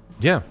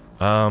 Yeah.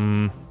 I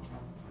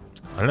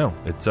don't know.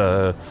 It's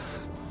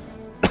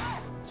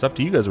it's up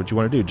to you guys what you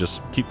want to do.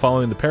 Just keep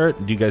following the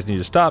parrot. Do you guys need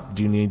to stop?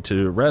 Do you need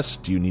to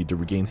rest? Do you need to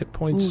regain hit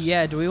points? Ooh,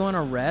 yeah. Do we want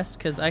to rest?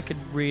 Because I could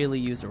really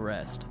use a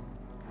rest.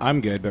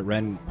 I'm good, but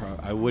Ren,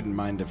 I wouldn't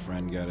mind if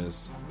Ren got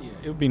us.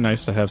 It would be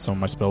nice to have some of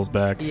my spells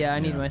back. Yeah, I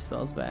need my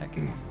spells back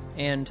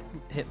and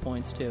hit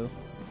points too.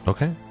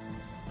 Okay.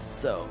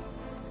 So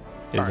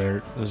Is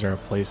there a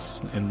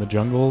place in the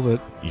jungle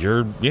that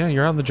You're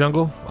out in the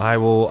jungle. I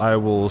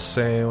will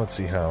say, let's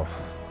see how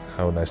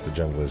nice the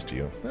jungle is to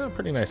you.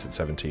 Pretty nice at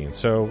 17.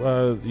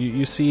 So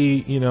you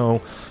see, a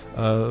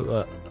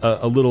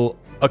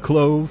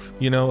clove,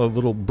 a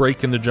little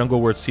break in the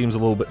jungle where it seems a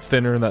little bit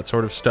thinner and that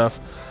sort of stuff.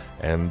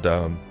 And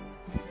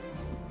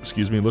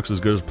looks as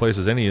good a place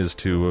as any is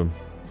to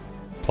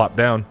plop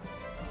down,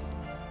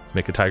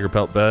 make a tiger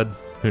pelt bed.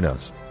 Who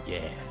knows?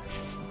 Yeah.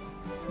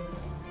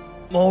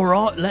 all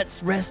right,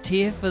 let's rest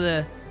here for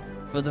the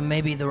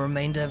maybe the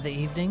remainder of the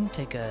evening.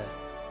 Take a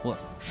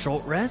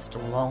short rest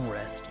or long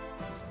rest?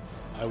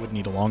 I would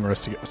need a long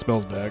rest to get my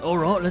spells back. All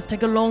right, let's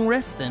take a long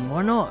rest then.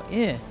 Why not?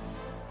 Yeah.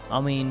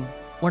 I mean,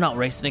 we're not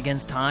racing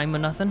against time or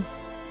nothing.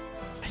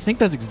 I think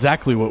that's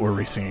exactly what we're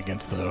racing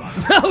against, though.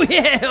 Oh,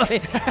 yeah.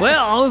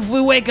 Well, if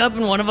we wake up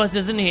and one of us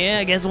isn't here,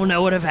 I guess we'll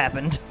know what have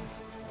happened.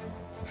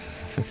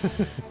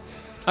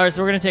 All right,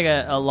 so we're going to take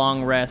a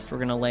long rest. We're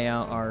going to lay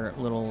out our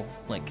little,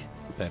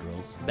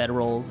 Bedrolls.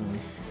 bedrolls and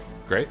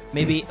Great.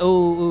 Maybe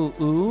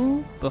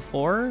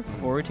before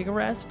we take a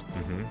rest.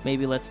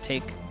 Maybe let's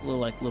take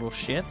little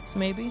shifts.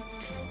 Maybe.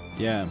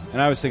 Yeah,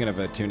 and I was thinking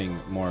of tuning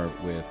more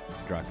with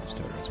Dracula's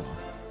Totem as well.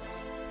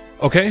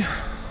 Okay.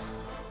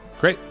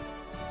 Great.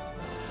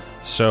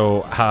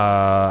 So,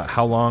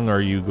 how long are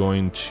you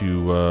going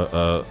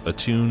to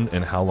attune,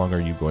 and how long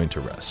are you going to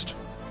rest?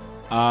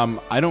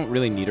 I don't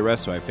really need a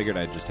rest, so I figured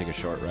I'd just take a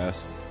short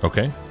rest.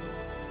 Okay.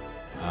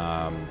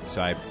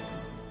 So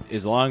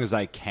as long as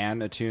I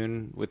can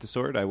attune with the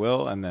sword, I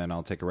will, and then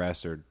I'll take a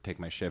rest or take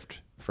my shift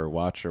for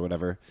watch or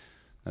whatever.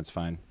 That's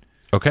fine.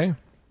 Okay.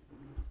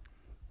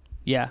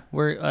 Yeah,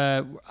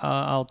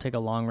 I'll take a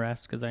long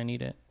rest because I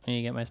need it. I need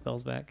to get my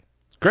spells back.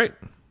 Great.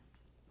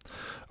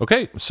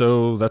 Okay,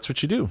 so that's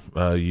what you do.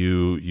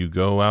 You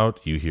go out.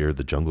 You hear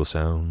the jungle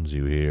sounds.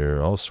 You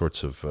hear all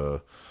sorts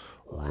of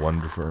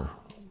wonderful.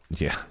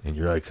 Yeah, and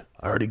you're like,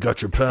 I already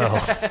got your pal.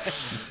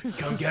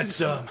 Come get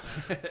some.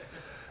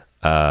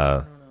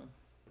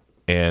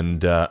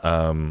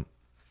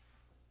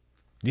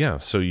 Yeah,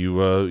 so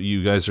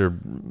you guys are,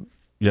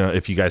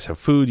 if you guys have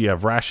food, you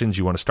have rations,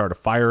 you want to start a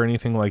fire or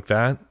anything like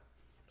that,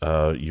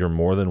 you're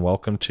more than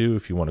welcome to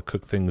if you want to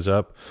cook things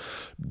up.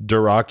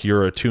 Duroc,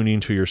 you're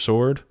attuning to your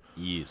sword.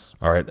 Yes.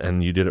 All right,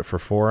 and you did it for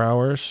 4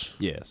 hours.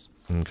 Yes.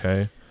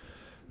 Okay.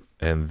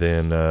 And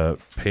then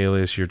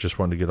Peleus, you're just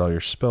wanting to get all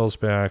your spells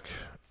back,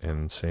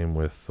 and same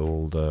with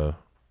old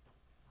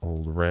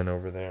Ren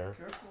over there.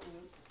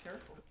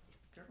 Careful,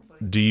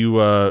 buddy. Do you,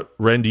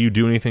 Ren? Do you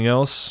do anything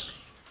else?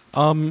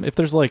 If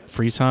there's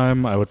free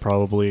time, I would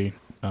probably.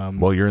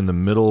 Well, you're in the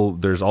middle.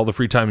 There's all the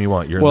free time you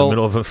want. You're in the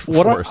middle of a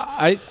forest.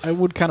 I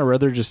would kind of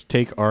rather just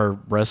take our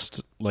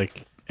rest,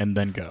 and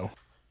then go,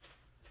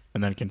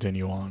 and then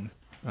continue on.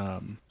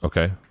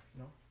 Okay.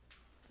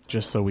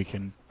 Just so we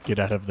can get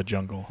out of the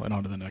jungle and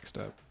on to the next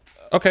step.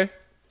 Okay.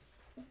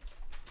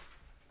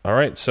 All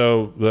right.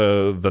 So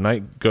the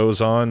night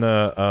goes on.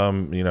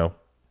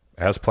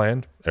 As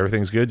planned.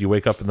 Everything's good. You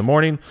wake up in the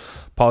morning.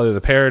 Polly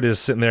the parrot is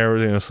sitting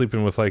there,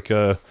 sleeping with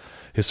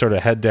his sort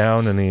of head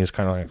down, and he's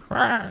kind of like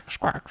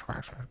squawk,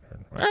 squawk,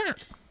 squawk,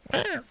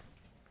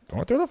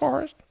 going through the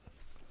forest.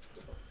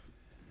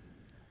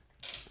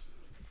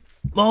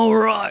 All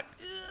right.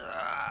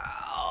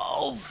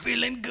 Oh,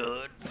 feeling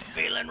good.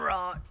 Feeling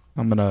right.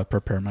 I'm gonna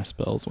prepare my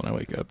spells when I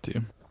wake up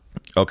too.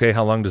 Okay.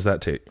 How long does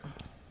that take?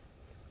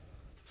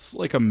 It's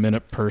a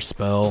minute per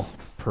spell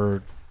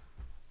per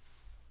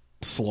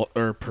slot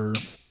or per.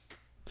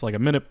 It's a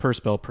minute per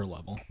spell per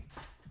level.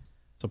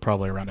 So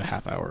probably around a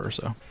half hour or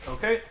so.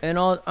 Okay. And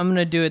I'm going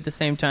to do it at the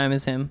same time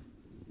as him.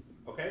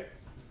 Okay.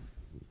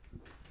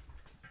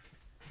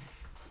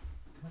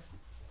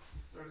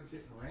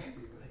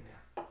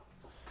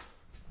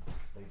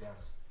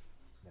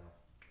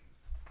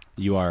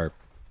 You are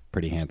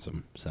pretty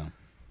handsome, so.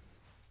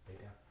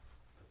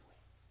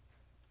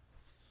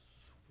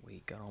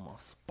 We got all my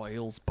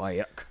spells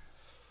back.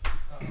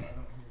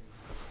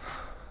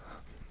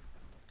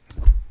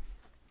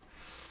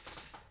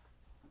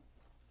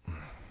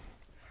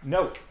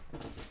 No.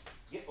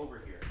 Get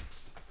over here.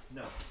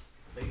 No.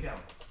 Lay down.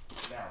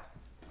 Now.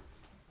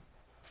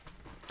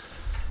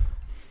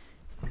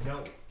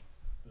 No.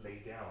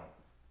 Lay down.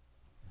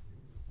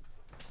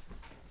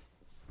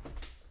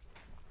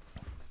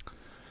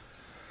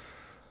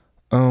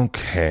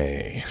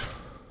 Okay.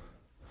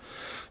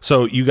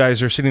 So you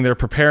guys are sitting there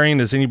preparing.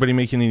 Is anybody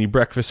making any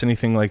breakfast,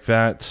 anything like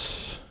that?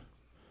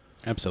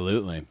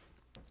 Absolutely.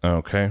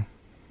 Okay.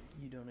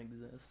 You don't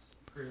exist.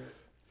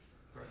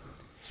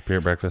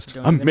 Spirit breakfast.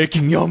 Don't I'm even-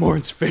 making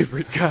Yalmorn's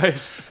favorite,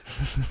 guys.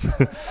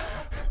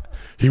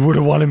 He would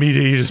have wanted me to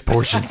eat his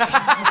portions.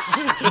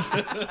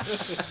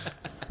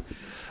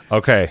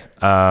 Okay.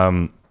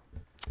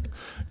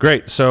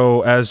 Great.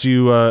 So as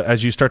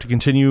you start to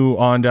continue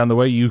on down the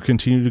way, you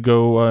continue to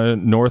go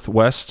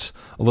northwest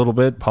a little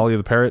bit. Polly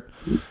the parrot,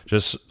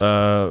 just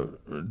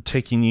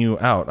taking you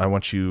out. I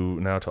want you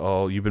now to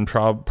all. You've been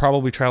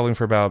probably traveling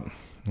for about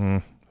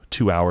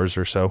 2 hours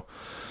or so,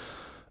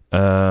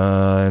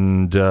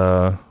 and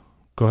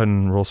go ahead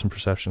and roll some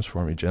perceptions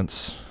for me,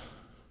 gents.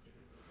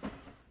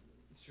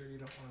 Sure you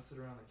don't want to sit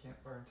around the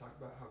campfire and talk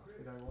about how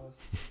great I was?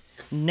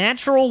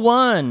 Natural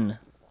 1.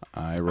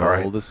 I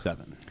rolled a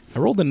 7. I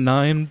rolled a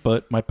 9,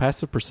 but my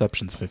passive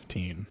perception's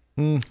 15.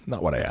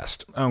 Not what I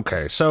asked.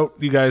 Okay, so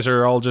you guys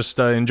are all just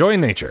enjoying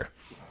nature.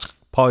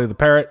 Polly the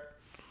parrot,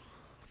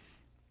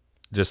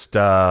 just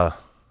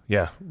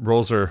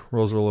rolls are a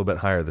little bit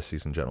higher this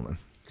season, gentlemen.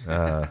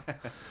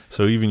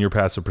 So even your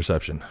passive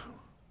perception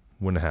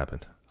wouldn't have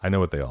happened. I know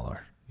what they all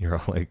are. You're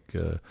all like,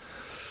 oh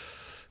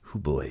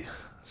boy,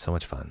 so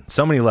much fun,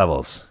 so many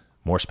levels,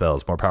 more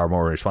spells, more power,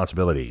 more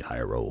responsibility,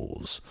 higher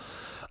rolls.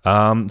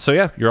 So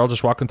yeah, you're all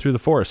just walking through the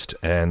forest,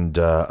 and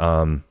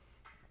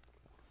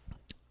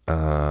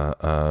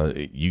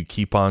you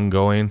keep on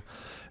going,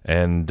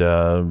 and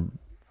Polly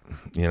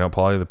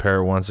the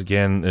parrot once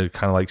again, it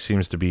kind of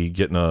seems to be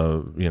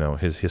getting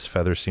his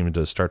feathers seem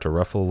to start to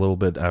ruffle a little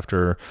bit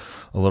after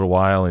a little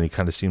while, and he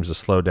kind of seems to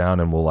slow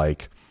down, and will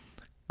like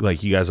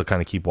you guys will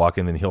kind of keep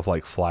walking, then he'll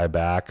fly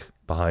back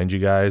behind you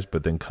guys,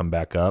 but then come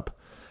back up,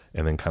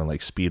 and then kind of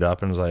like speed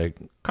up and is like,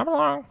 come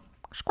along,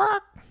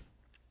 squawk.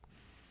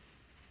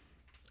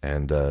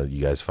 And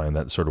you guys find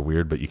that sort of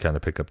weird, but you kind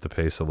of pick up the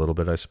pace a little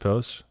bit, I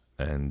suppose.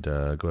 And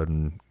go ahead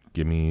and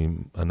give me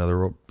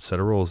another set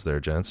of rolls there,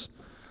 gents.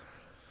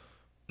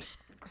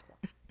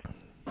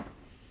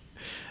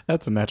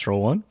 That's a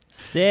natural one.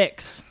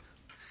 6.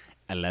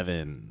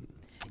 11.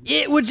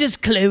 It was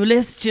just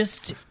clueless.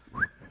 Just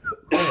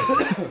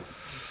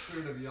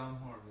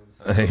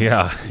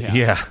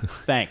Yeah.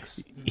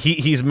 Thanks.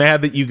 He's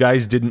mad that you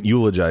guys didn't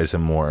eulogize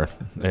him more,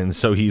 and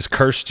so he's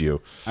cursed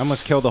you. I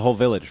almost killed the whole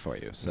village for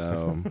you,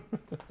 so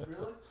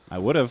I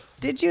would have.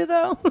 did you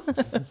though?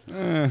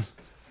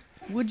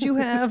 Would you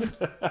have?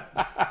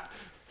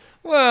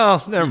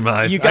 Well, never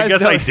mind. You guys I guess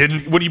don't- I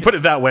didn't. When you put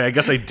it that way, I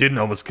guess I didn't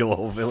almost kill a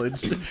whole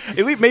village.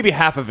 At least maybe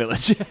half a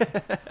village.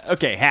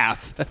 Okay,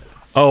 half.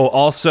 Oh,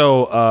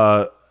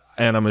 also,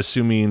 and I'm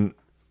assuming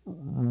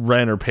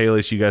Ren or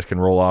Peleus, you guys can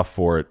roll off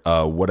for it.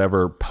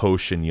 Whatever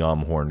potion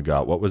Yamhorn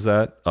got. What was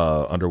that?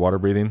 Underwater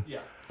breathing? Yeah.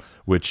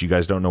 Which you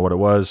guys don't know what it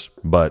was,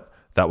 but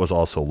that was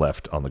also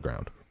left on the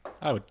ground.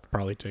 I would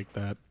probably take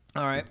that.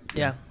 All right.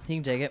 Yeah, you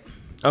can take it.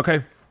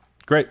 Okay,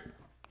 great.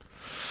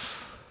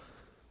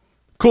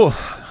 Cool.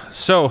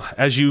 So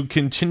as you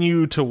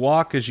continue to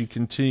walk, as you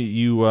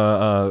continue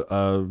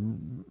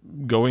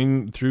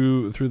going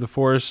through the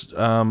forest,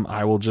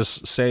 I will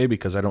just say,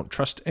 because I don't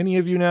trust any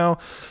of you now,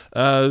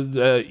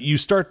 you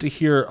start to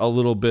hear a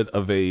little bit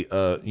of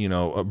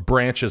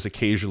branches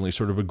occasionally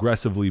sort of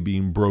aggressively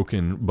being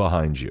broken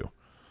behind you.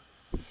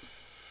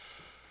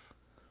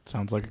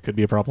 Sounds like it could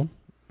be a problem.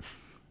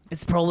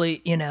 It's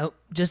probably,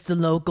 just the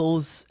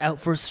locals out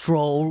for a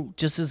stroll,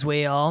 just as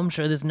we are. I'm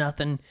sure there's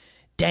nothing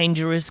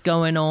dangerous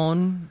going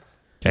on.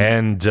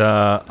 And if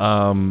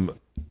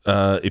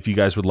you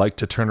guys would like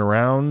to turn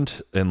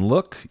around and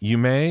look, you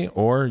may,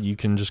 or you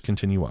can just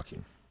continue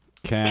walking.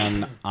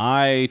 Can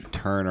I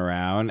turn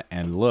around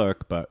and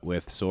look, but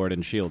with sword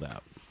and shield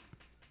out?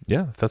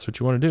 Yeah, if that's what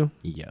you want to do.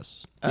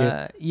 Yes.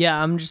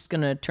 Yeah, I'm just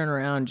going to turn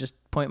around and just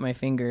point my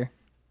finger.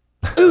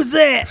 Who's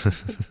that?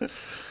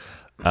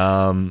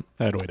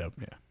 I'd wait up.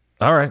 Yeah.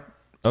 All right.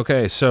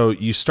 Okay, so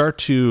you start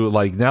to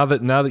now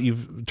that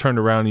you've turned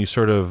around, you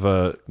sort of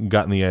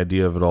gotten the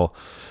idea of it all.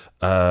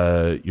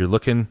 You're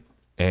looking,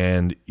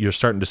 and you're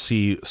starting to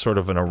see sort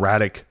of an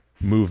erratic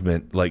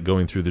movement, like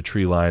going through the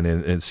tree line,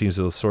 and it seems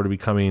to sort of be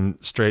coming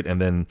straight,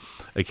 and then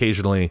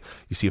occasionally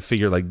you see a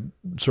figure like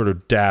sort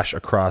of dash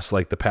across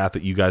like the path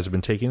that you guys have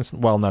been taking. It's,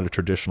 while not a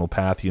traditional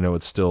path,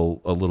 it's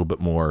still a little bit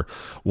more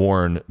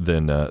worn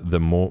than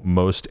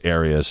most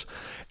areas.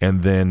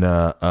 And then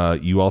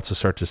you also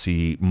start to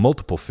see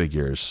multiple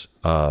figures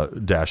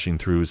dashing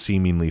through,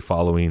 seemingly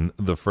following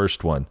the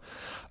first one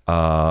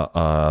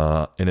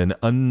in an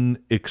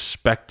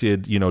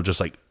unexpected, just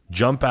like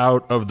jump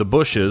out of the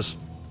bushes.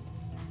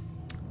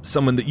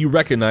 Someone that you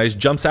recognize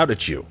jumps out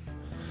at you.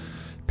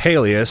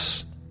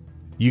 Peleus,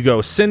 you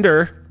go,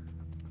 Cinder,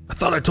 I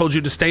thought I told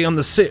you to stay on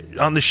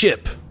the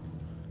ship.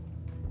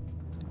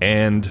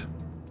 And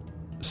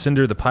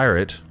Cinder the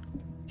pirate,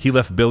 he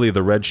left Billy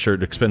the red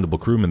shirt expendable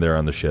crewman there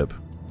on the ship.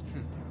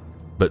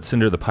 But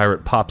Cinder the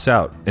pirate pops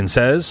out and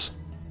says,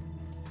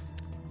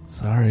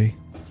 Sorry.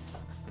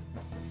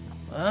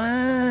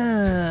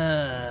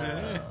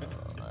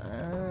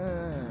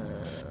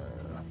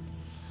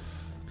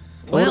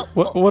 Well,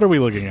 What are we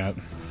looking at?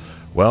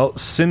 well,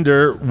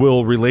 Cinder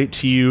will relate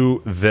to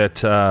you that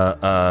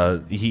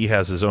he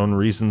has his own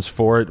reasons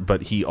for it,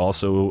 but he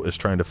also is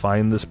trying to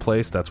find this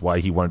place. That's why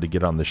he wanted to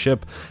get on the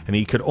ship, and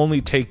he could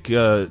only take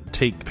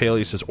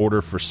Peleus'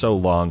 order for so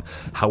long.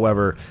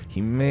 However,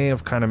 he may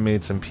have kind of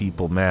made some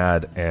people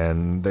mad,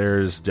 and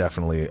there's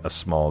definitely a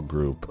small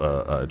group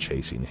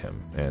chasing him,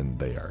 and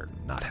they are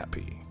not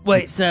happy.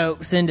 wait, so,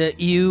 Cinder,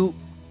 you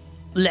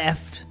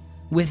left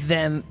with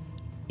them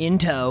in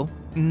tow,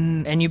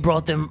 and you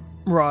brought them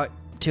right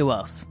to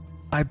us.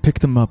 I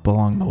picked them up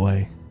along the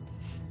way.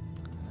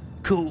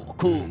 Cool.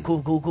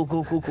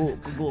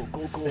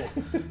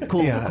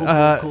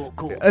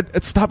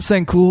 Stop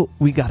saying cool.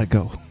 We gotta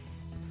go.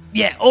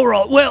 Yeah, all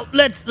right. Well,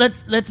 let's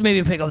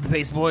maybe pick up the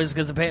pace, boys,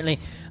 because apparently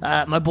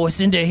my boy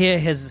Cinder here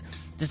has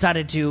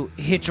decided to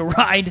hitch a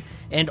ride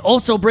and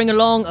also bring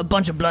along a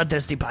bunch of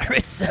bloodthirsty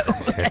pirates. So,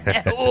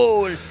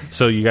 oh.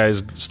 So you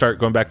guys start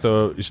going back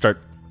you start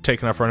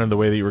taking off running the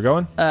way that you were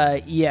going?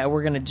 Yeah,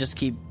 we're gonna just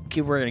keep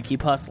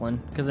hustling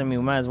because we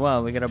might as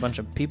well. We got a bunch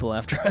of people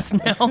after us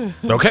now.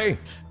 Okay,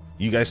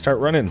 you guys start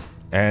running,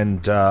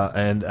 and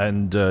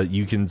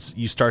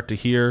you start to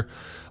hear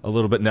a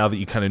little bit now that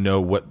you kind of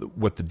know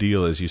what the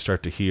deal is. You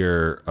start to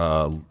hear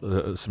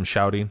some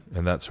shouting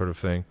and that sort of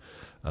thing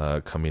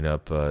coming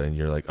up, and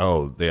you're like,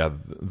 oh,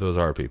 those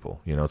are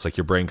people. It's like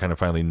your brain kind of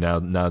finally now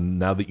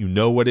that you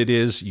know what it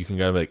is, you can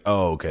kind of be like,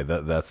 oh, okay,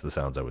 that's the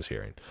sounds I was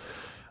hearing.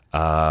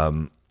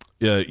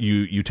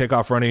 You take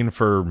off running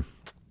for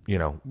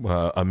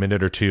a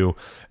minute or two,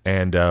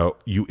 and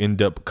you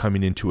end up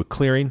coming into a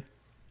clearing.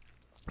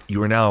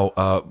 You are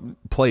now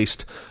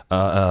placed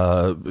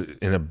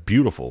in a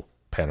beautiful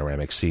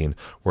panoramic scene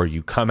where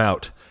you come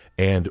out,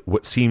 and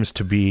what seems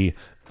to be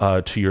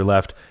to your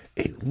left,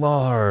 a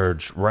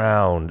large,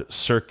 round,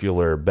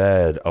 circular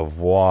bed of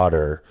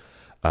water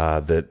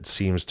that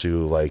seems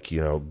to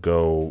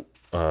go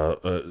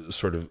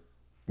sort of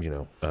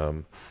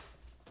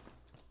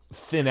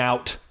thin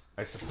out,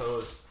 I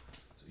suppose.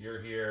 So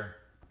you're here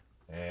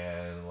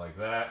and like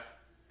that,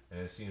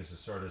 and it seems to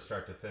sort of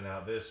start to thin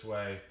out this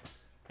way,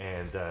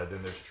 and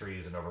then there's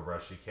trees and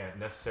overbrush you can't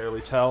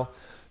necessarily tell.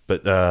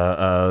 But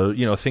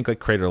think like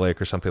Crater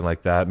Lake or something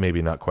like that.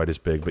 Maybe not quite as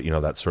big, but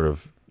that sort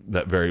of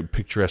that very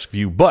picturesque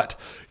view. But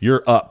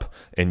you're up,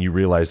 and you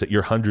realize that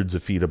you're hundreds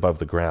of feet above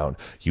the ground.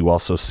 You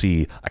also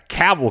see a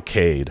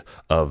cavalcade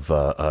of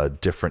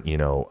different,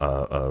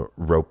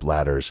 rope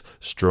ladders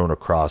strewn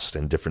across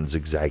in different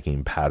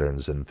zigzagging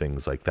patterns and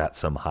things like that.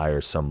 Some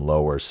higher, some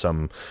lower,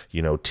 some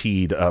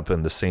teed up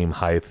in the same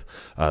height,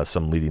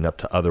 some leading up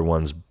to other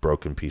ones,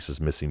 broken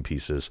pieces, missing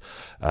pieces,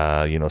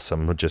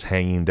 some just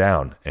hanging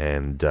down.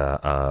 And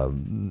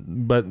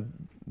but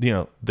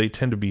they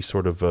tend to be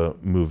sort of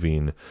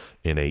moving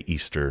in a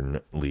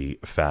easternly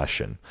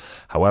fashion.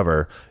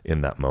 However,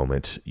 in that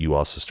moment, you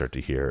also start to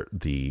hear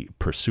the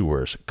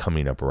pursuers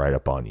coming up right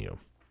up on you.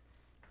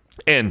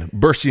 And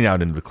bursting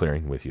out into the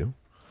clearing with you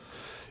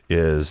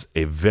is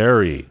a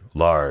very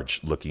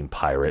large-looking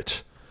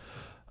pirate,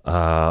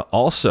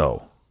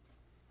 also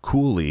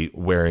coolly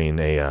wearing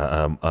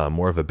a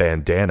more of a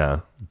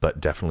bandana, but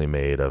definitely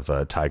made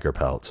of tiger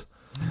pelt.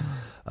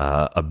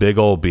 A big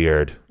old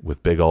beard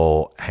with big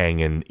old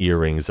hanging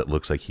earrings that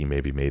looks like he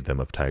maybe made them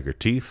of tiger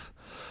teeth.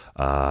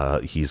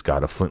 He's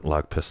got a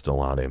flintlock pistol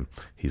on him.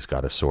 He's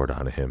got a sword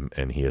on him,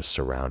 and he is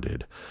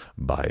surrounded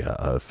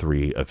by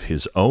 3 of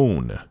his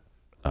own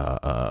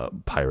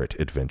pirate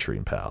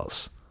adventuring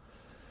pals.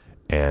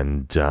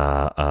 And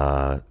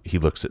he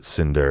looks at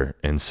Cinder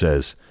and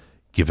says,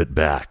 "Give it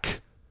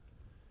back.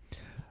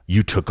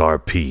 You took our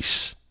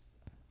piece.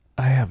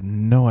 I have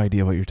no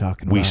idea what you're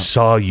talking about. We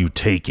saw you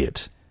take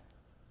it."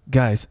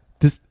 Guys,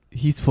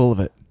 he's full of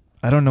it.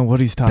 I don't know what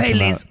he's talking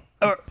Bailey's,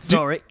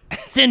 sorry,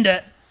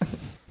 Cinder.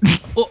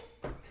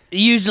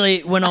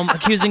 Usually when I'm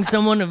accusing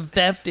someone of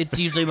theft, it's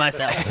usually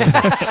myself.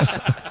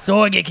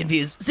 So I get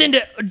confused.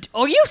 Cinder,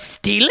 are you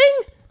stealing?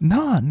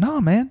 Nah,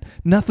 man.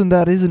 Nothing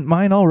that isn't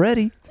mine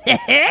already.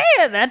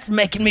 That's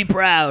making me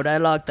proud. I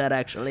like that,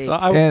 actually.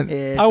 I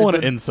It's a want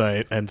good- to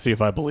insight and see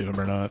if I believe him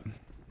or not.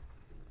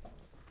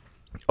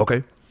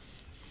 Okay.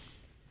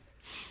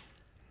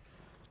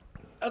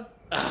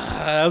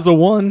 As a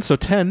 1, so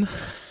 10.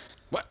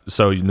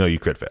 So you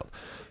crit failed.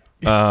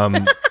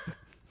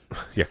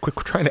 Yeah, quit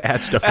trying to add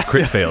stuff to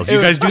crit fails.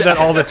 You guys do that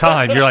all the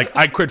time. You're like,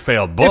 I crit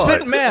failed, but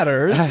If it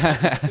matters.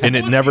 and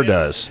it never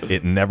does.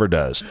 It never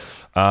does.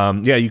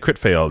 Yeah, you crit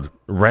failed.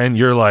 Ren,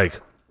 you're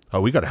like, oh,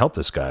 we got to help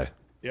this guy.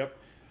 Yep.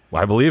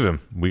 Well, I believe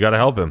him. We got to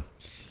help him.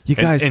 You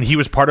guys, and he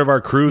was part of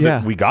our crew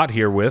that Yeah. we got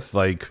here with.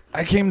 Like,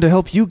 I came to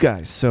help you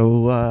guys,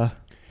 so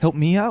help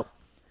me out.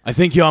 I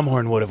think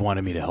Yomhorn would have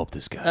wanted me to help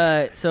this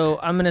guy. So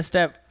I'm going to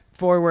step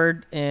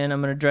forward and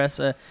I'm going to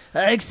address,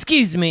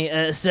 excuse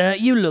me, sir,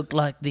 you look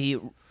like the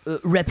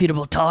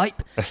reputable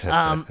type.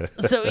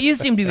 So you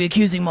seem to be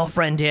accusing my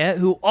friend here,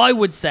 who I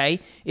would say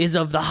is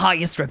of the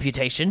highest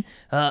reputation.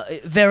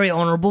 Very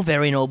honorable,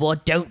 very noble. I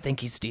don't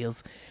think he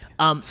steals.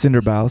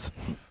 Cinder bows.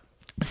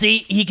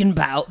 See, he can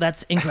bow.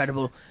 That's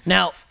incredible.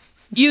 Now,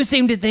 you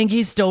seem to think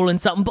he's stolen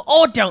something, but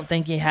I don't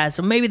think he has.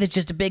 So maybe there's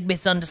just a big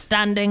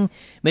misunderstanding.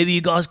 Maybe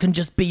you guys can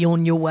just be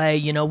on your way.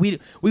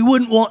 We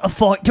wouldn't want a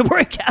fight to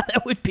break out.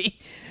 That would be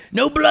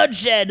no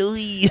bloodshed.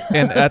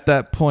 And at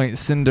that point,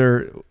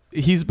 Cinder,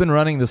 he's been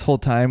running this whole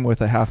time with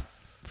a half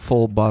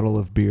full bottle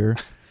of beer,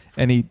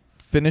 and he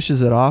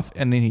finishes it off,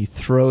 and then he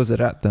throws it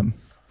at them.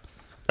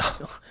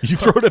 you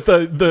throw it at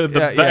the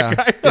bad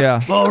guy.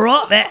 Yeah. All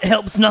right, that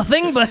helps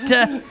nothing, but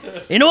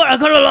you know what? I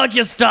kind of like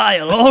your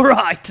style. All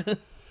right.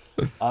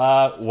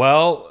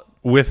 Well,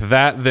 with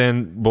that,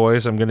 then,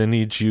 boys, I'm going to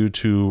need you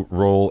to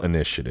roll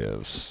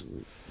initiatives.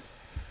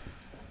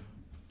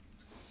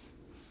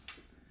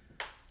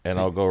 And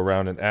I'll go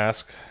around and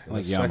ask. I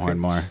like Yomhorn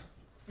more.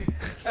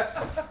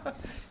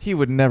 He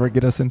would never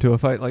get us into a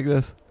fight like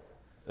this.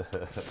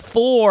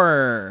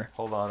 4.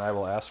 Hold on, I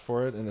will ask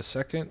for it in a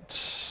second.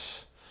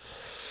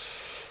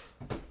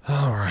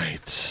 All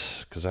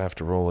right, because I have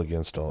to roll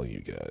against all you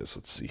guys.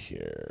 Let's see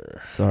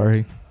here.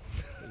 Sorry.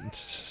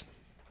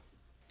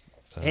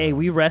 Hey,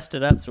 we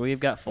rested up, so we've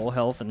got full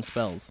health and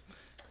spells.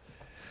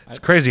 It's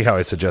crazy how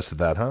I suggested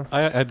that, huh?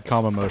 I had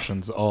calm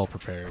emotions all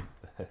prepared.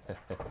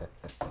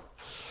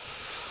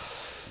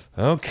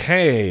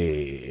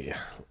 Okay.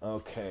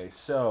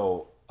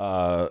 So,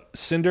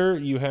 Cinder,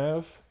 you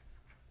have?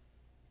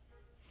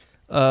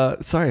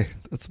 Sorry,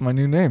 that's my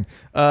new name.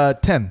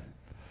 10.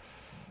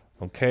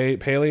 Okay,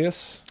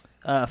 Peleus,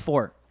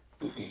 4.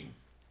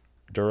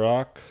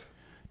 Duroc,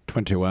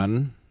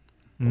 21.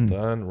 well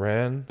done,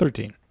 Ren.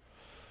 13.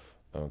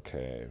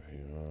 Okay.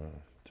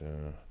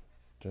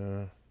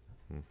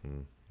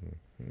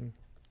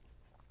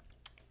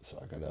 So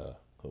I got a,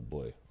 oh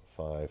boy,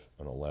 5,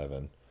 an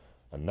 11,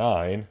 a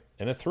 9,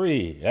 and a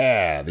 3.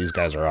 Yeah, these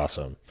guys are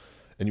awesome.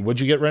 And what'd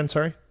you get, Ren?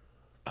 Sorry?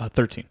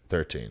 13.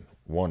 13.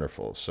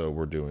 Wonderful. So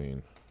we're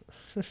doing...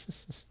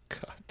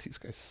 God, these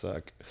guys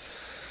suck.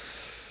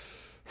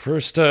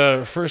 First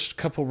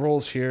couple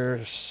rolls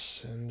here.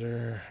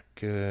 Cinder,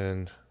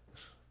 good.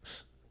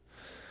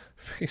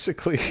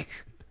 Basically...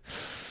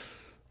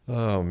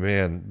 Oh,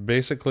 man.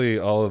 Basically,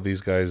 all of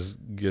these guys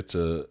get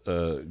to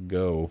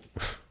go.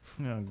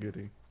 Oh,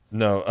 goody.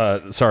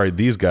 No, sorry,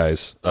 these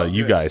guys.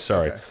 You good. guys,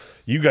 sorry. Okay.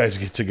 You guys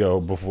get to go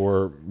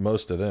before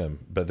most of them,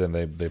 but then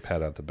they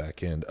pad out the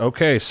back end.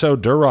 Okay, so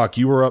Durock,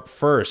 you were up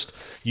first.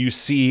 You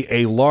see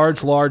a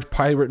large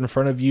pirate in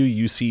front of you.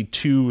 You see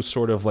two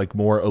sort of like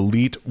more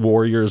elite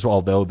warriors,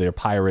 although they're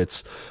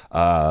pirates.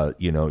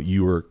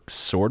 You were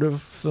sort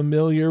of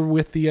familiar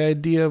with the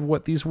idea of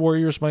what these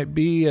warriors might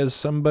be as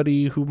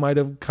somebody who might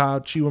have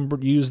caught you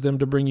and used them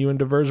to bring you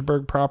into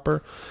Versberg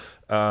proper.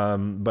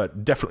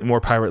 But definitely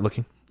more pirate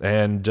looking.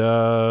 And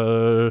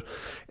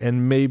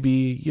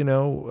maybe,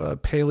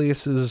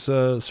 Peleus is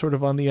sort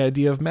of on the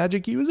idea of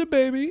magic user,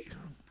 baby.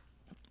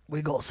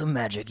 We got some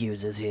magic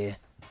users here.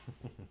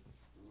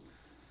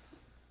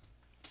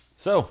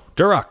 So,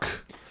 Durock,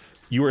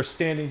 you are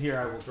standing here.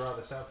 I will draw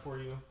this out for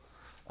you.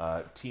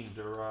 Team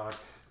Durock,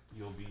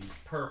 you'll be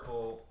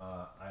purple.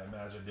 I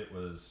imagined it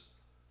was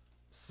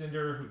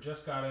Cinder, who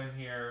just got in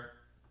here,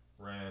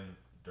 Ren,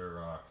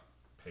 Durock,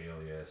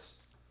 Peleus,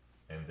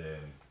 and then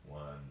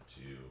 1,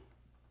 2,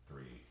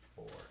 3,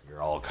 4.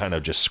 You're all kind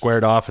of just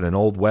squared off in an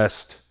Old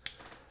West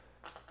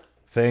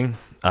thing.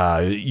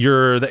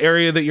 The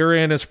area that you're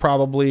in is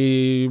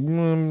probably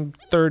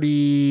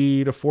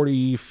 30 to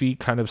 40 feet,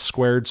 kind of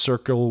squared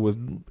circle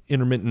with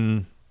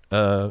intermittent,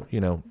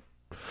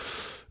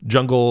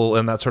 jungle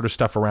and that sort of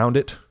stuff around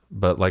it.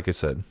 But like I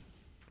said,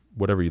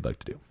 whatever you'd like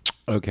to do.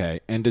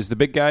 Okay. And does the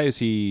big guy, is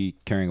he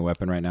carrying a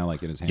weapon right now,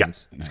 like in his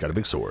hands? Yeah, he's got a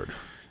big sword.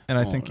 And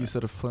I think you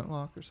said a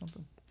flintlock or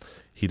something.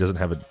 He doesn't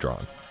have it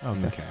drawn.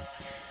 Okay.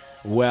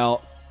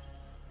 Well,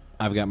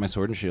 I've got my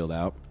sword and shield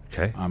out.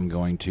 Okay. I'm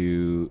going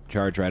to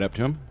charge right up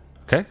to him,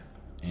 Okay.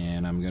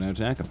 and I'm going to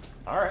attack him.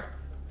 All right.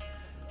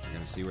 We're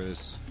going to see where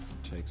this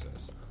takes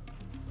us.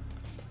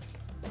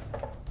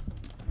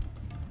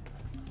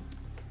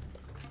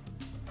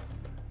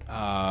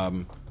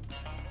 Um,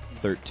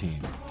 13.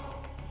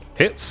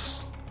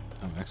 Hits.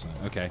 Oh, excellent.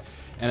 Okay.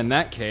 And in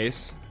that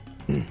case,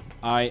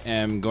 I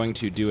am going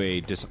to do a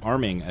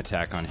disarming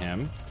attack on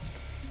him.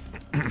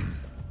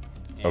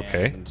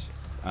 Okay.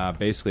 And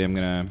basically, I'm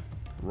going to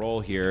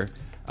roll here.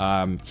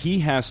 He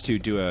has to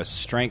do a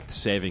strength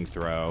saving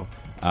throw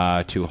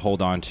to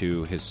hold on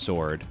to his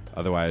sword.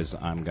 Otherwise,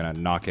 I'm going to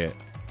knock it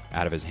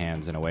out of his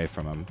hands and away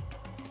from him.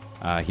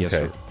 He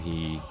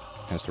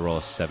has to roll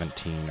a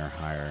 17 or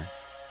higher.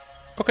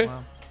 Okay.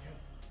 Wow.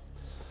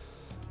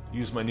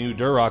 Use my new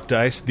Durock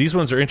dice. These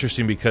ones are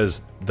interesting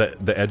because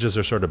the edges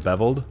are sort of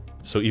beveled.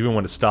 So even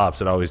when it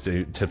stops, it always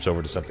tips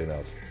over to something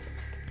else.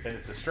 And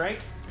it's a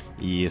strength?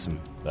 Yes.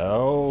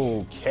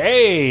 Okay.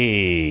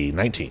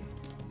 19.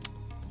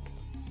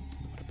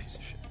 What a piece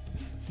of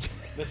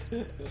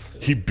shit.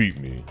 He beat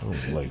me. I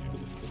don't like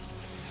him.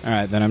 All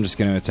right, then I'm just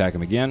going to attack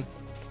him again.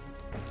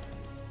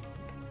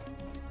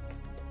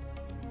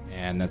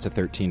 And that's a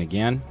 13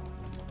 again.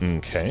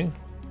 Okay.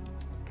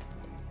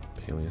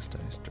 Peleus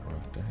dice,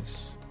 Durock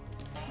dice.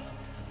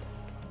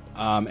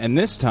 And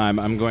this time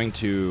I'm going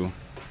to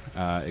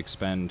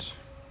expend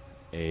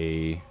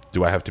a...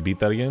 Do I have to beat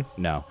that again?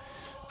 No.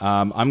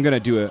 I'm going to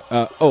do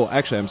a...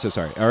 actually, I'm so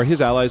sorry. Are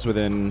his allies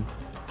within...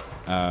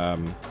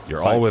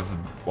 You're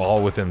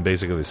all within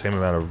basically the same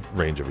amount of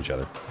range of each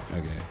other.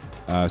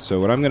 Okay. So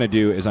what I'm going to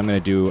do is I'm going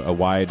to do a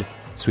wide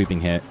sweeping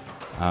hit.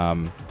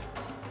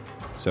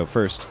 So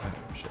first...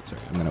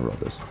 I'm going to roll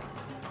this.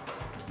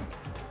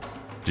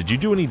 Did you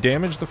do any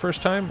damage the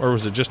first time, or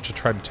was it just to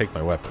try to take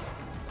my weapon?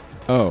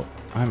 Oh,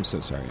 I'm so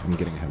sorry. I'm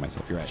getting ahead of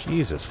myself. You're right.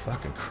 Jesus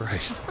fucking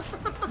Christ.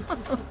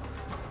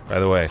 By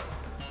the way,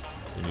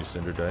 your new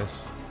Cinder dice?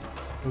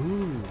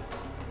 Ooh.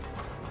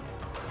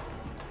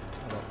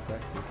 Oh, that's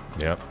sexy.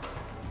 Yep.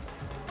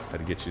 Had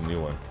to get you a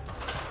new one.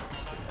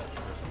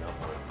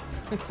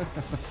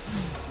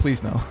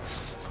 Please no.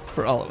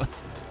 For all of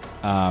us.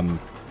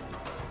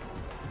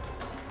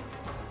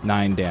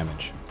 9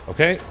 damage.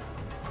 Okay.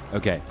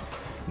 Okay.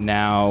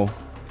 Now,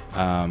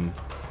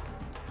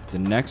 the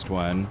next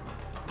one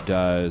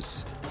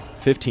does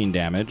 15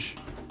 damage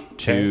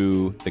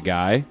to the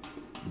guy,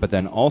 but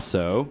then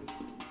also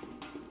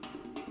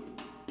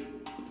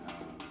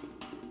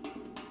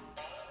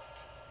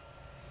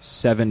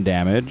 7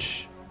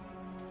 damage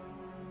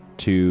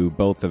to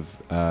both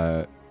of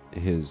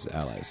his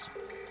allies.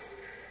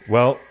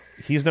 Well,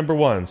 he's number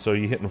 1, so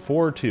you hitting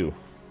 4 or 2?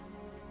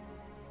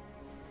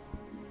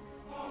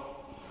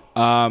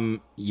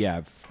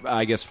 Yeah,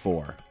 I guess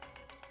 4.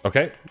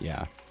 Okay.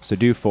 Yeah. So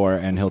do 4,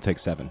 and he'll take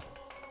 7.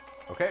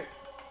 Okay.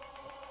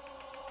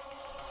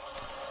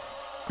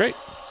 Great.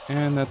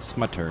 And that's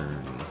my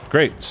turn.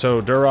 Great.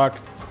 So, Durock,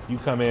 you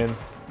come in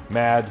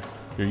mad.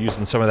 You're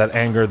using some of that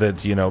anger that,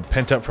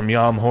 pent up from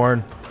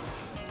Yamhorn.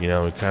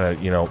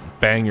 Kind of,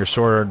 bang your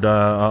sword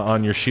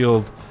on your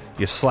shield.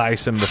 You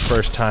slice him the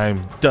first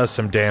time, does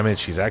some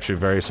damage. He's actually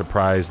very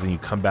surprised. Then you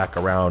come back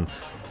around,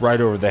 right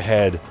over the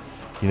head.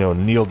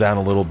 Kneel down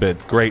a little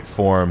bit. Great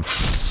form.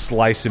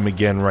 Slice him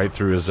again right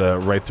through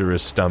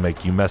his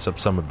stomach. You mess up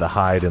some of the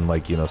hide and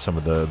some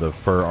of the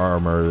fur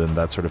armor and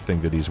that sort of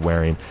thing that he's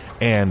wearing.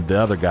 And the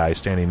other guy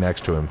standing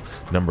next to him,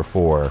 number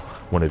 4,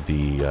 one of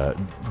the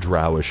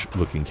drowish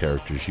looking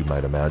characters you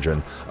might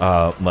imagine,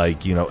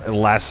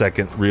 last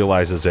second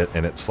realizes it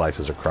and it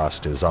slices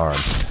across his arm,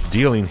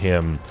 dealing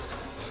him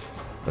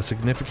a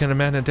significant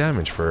amount of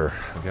damage for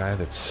a guy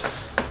that's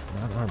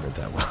not armored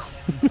that well.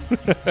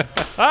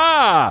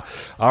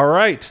 All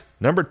right.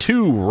 Number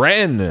 2,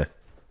 Ren.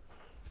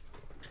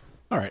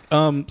 All right.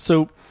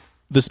 So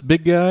this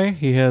big guy,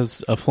 he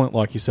has a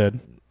flintlock, you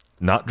said.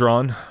 Not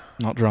drawn.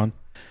 Not drawn.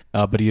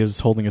 But he is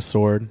holding a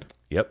sword.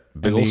 Yep.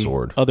 Big And old the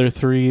sword. Other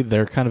 3,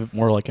 they're kind of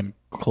more like in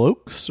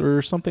cloaks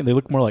or something. They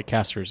look more like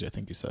casters, I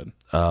think you said.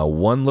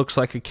 1 looks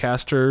like a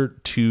caster.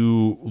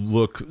 2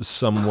 look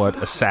somewhat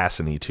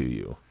assassiny to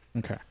you.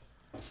 Okay.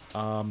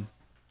 I'm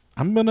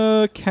going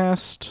to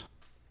cast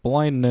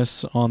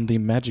blindness on the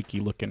magic-y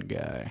looking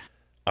guy.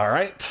 All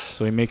right.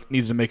 So he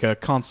needs to make a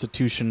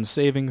constitution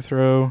saving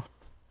throw.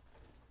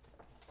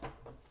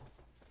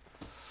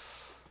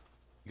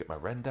 Get my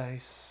red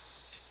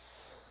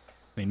dice.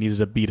 And he needs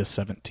to beat a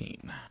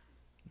 17.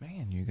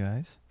 Man, you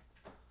guys.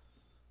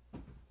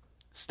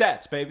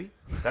 Stats, baby.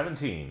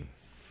 17.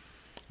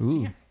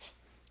 Ooh.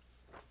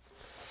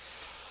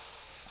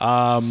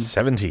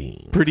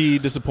 17. Pretty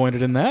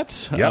disappointed in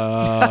that.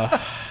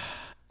 Yep.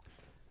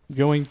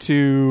 Going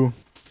to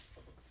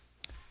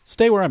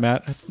stay where I'm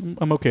at.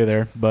 I'm okay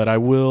there, but I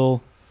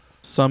will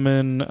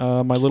summon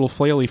my little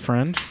flaily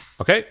friend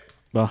Okay.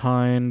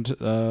 behind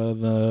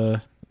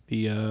the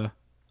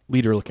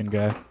leader-looking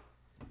guy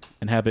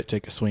and have it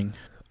take a swing.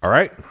 All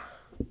right.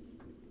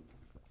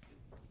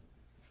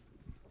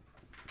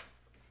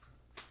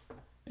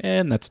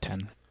 And that's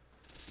 10.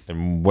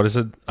 And what is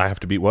it? I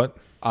have to beat what?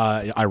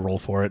 I roll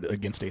for it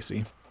against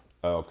AC.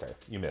 Oh, okay.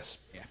 You miss.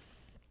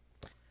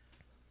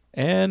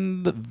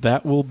 And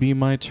that will be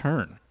my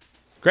turn.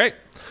 Great.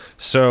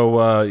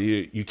 So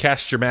you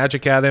cast your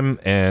magic at him,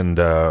 and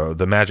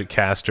the magic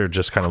caster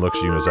just kind of looks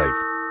at you and is like,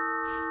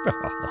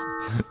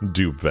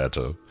 do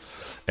better.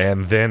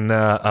 And then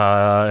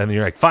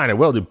you're like, fine, I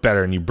will do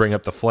better. And you bring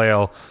up the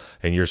flail,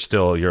 and you're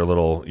a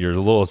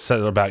little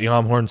upset about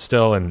Yamhorn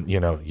still, and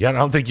I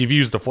don't think you've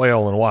used the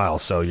flail in a while,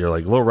 so you're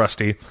like a little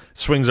rusty.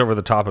 Swings over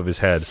the top of his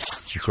head,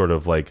 and sort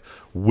of like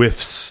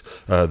whiffs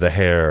the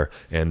hair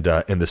and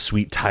the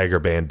sweet tiger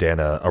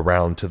bandana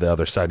around to the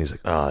other side. And he's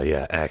like, oh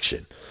yeah,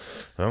 action.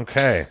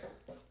 Okay,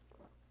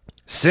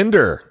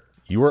 Cinder,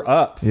 you are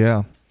up.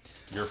 Yeah.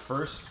 Your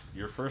first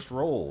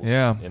rolls.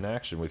 Yeah. In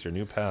action with your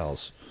new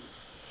pals.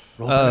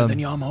 Roll better than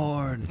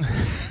Yamhorn.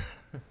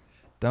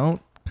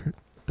 Don't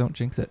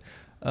jinx it.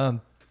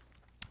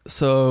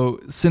 So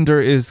Cinder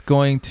is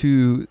going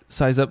to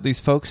size up these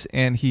folks,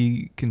 and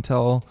he can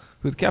tell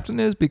who the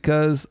captain is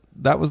because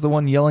that was the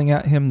one yelling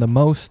at him the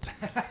most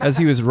as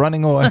he was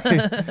running away.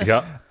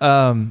 Yeah.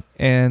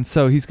 And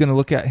so he's going to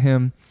look at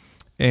him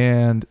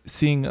and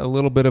seeing a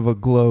little bit of a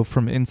glow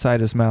from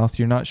inside his mouth.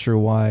 You're not sure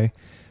why.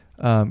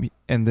 And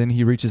then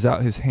he reaches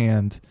out his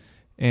hand,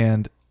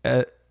 and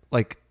in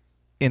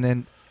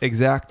an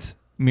exact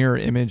mirror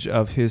image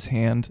of his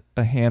hand,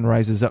 a hand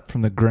rises up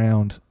from the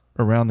ground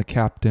around the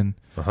captain,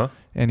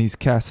 and he's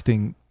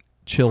casting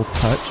Chill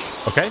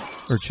Touch. Okay.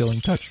 Or Chilling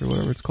Touch, or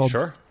whatever it's called.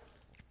 Sure.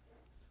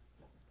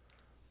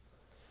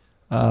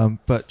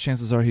 But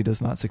chances are he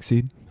does not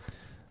succeed.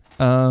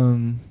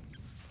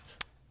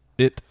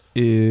 It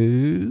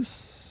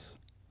is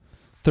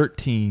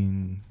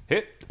 13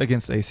 Hit.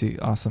 against AC.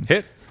 Awesome.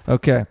 Hit.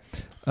 Okay.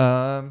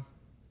 And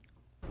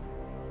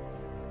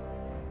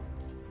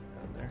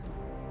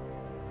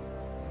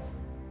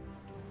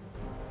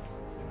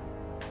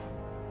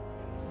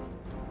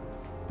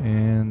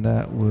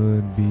that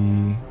would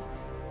be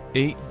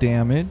 8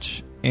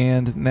 damage.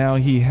 And now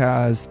he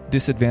has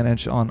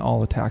disadvantage on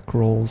all attack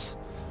rolls.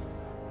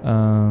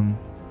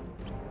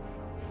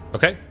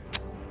 Okay.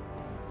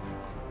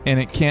 And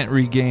it can't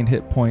regain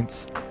hit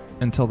points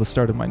until the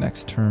start of my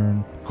next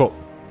turn. Cool.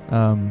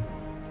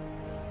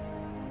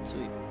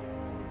 Sweet.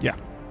 Yeah.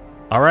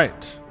 All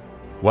right.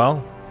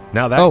 Well,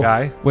 now that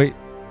guy. Wait.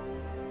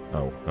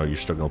 Oh, you're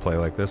still gonna play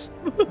like this?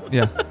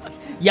 Yeah.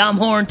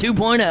 Yamhorn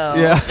 2.0.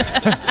 Yeah.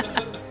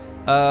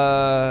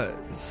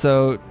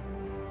 So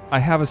I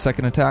have a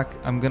second attack.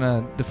 I'm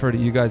gonna defer to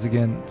you guys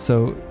again.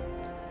 So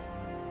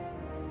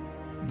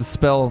the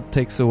spell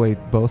takes away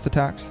both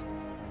attacks.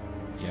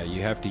 Yeah,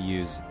 you have to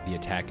use the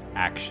attack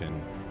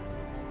action.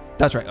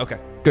 That's right. Okay.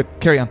 Good.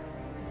 Carry on.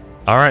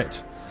 All right.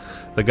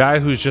 The guy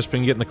who's just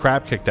been getting the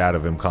crap kicked out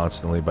of him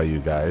constantly by you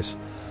guys.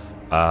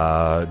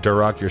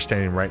 Durok, you're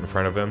standing right in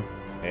front of him,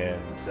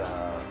 and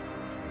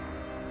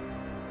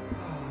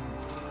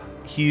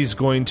he's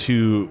going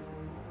to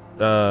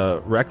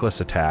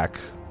reckless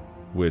attack,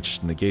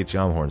 which negates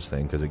Yamhorn's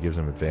thing because it gives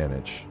him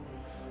advantage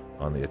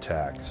on the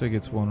attack. So he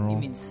gets one roll.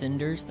 You mean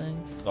Cinder's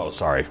thing? Oh,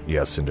 sorry.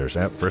 Yeah, Cinders.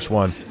 Yep, first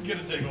one. Yeah.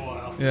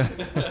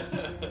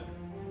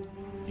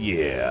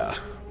 Yeah.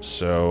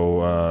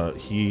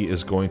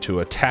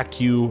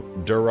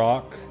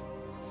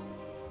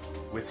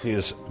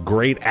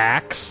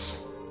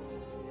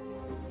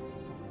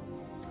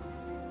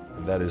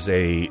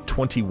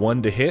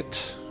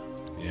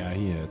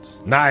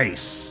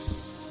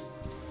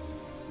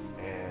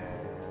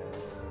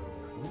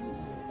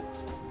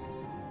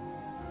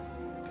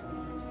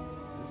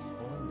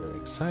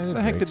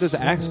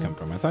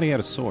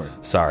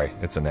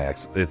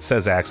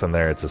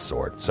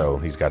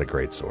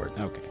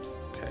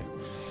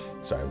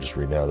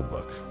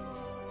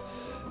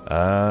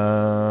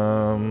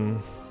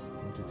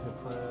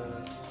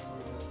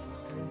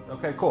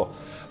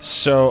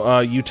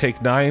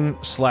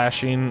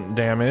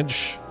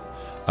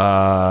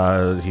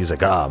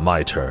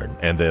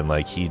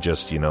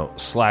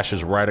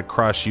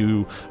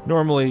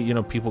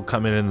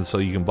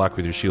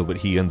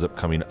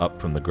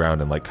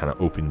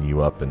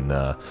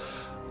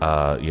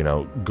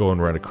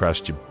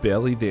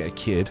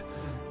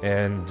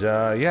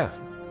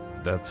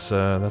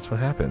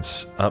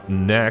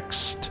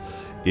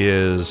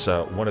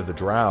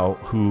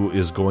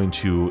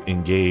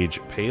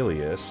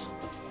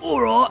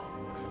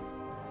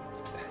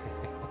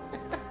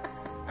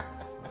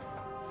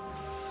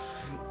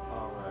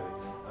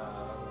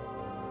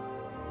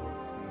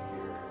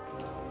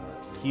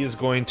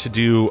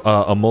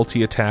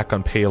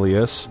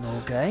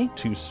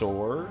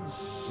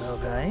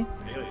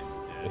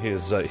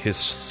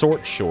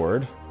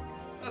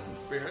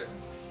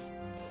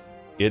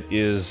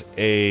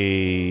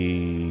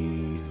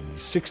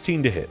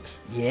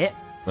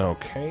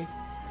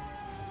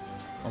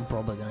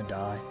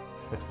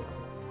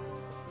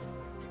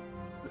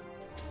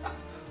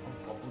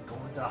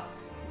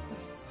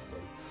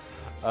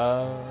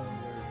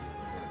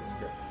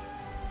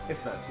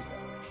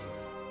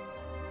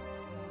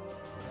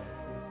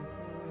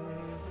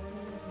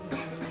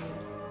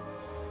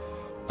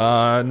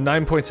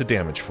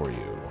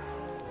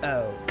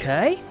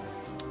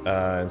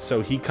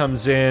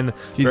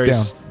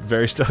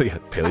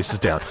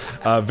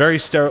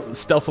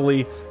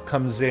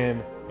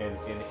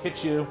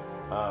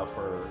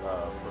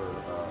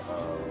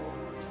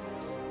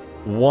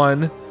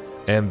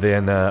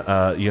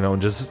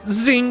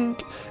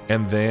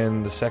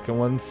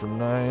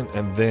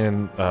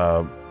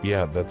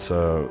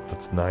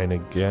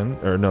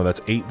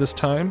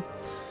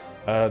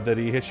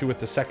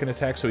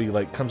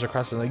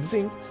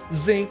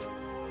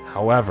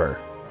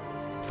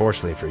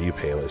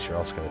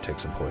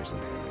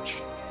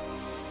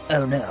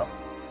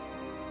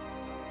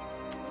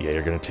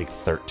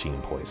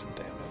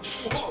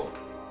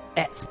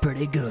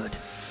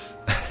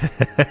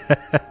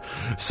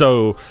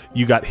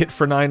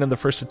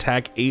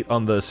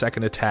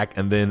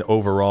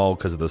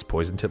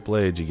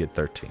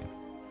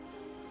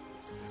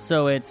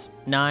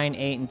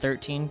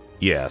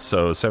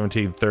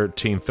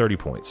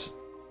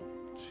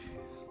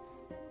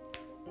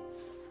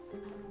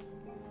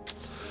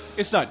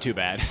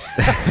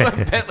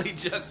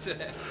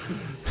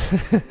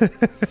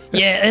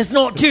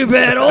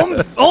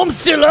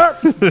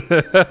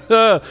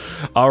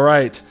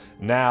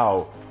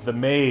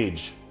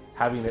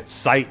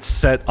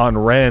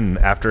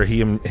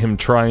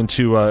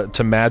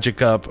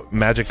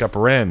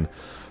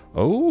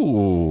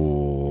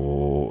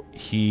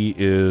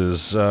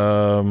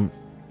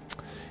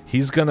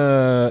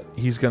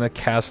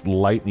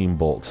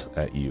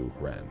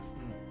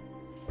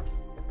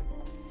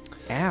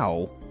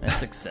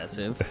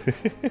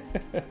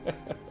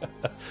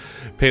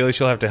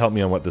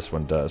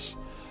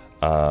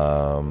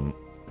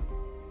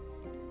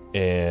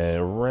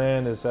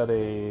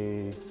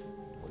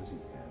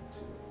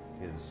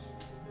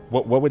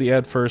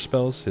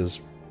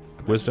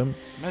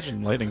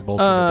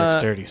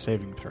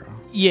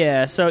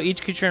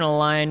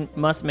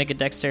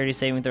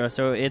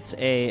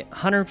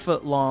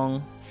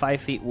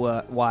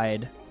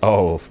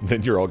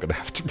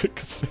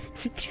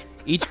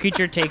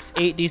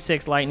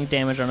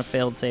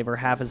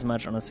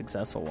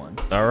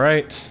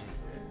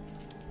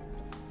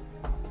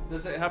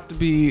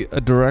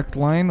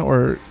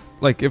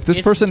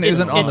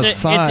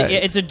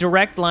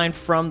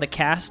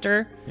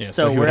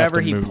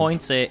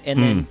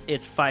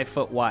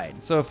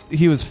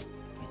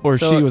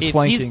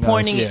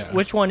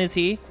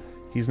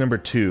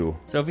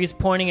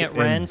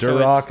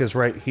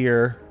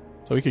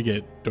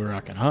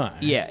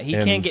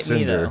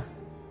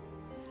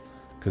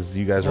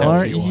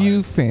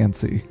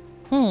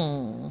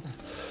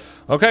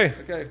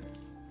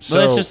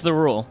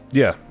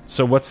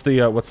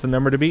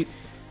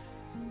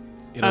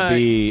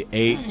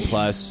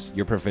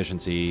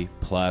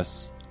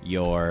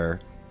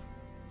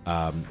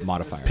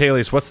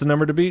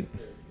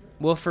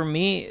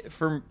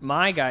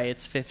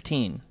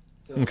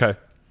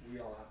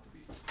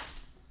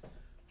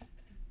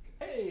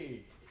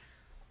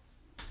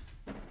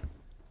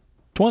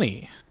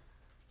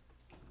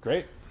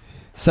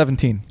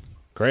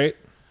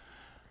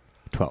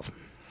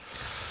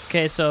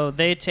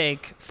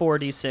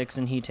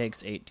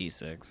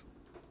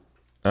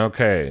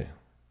 Okay.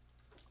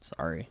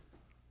 Sorry.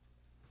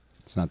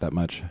 It's not that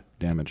much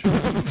damage.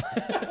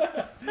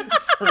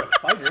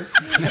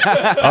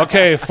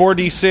 Okay,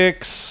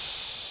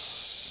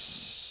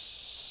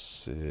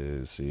 4d6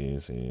 is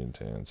easy,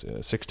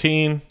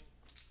 16.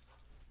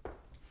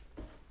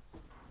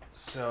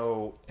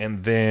 So,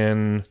 and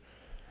then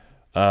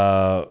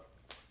was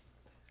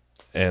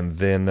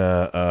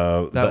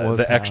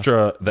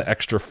the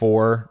extra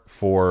 4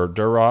 for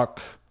Durrock.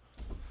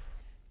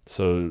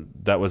 So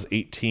that was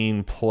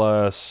 18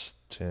 plus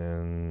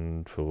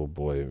 10,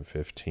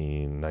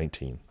 15,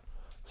 19.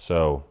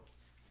 So,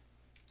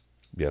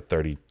 yeah,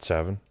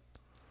 37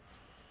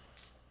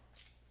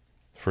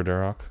 for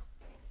Durrock.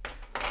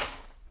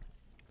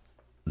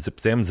 Zip,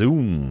 zam,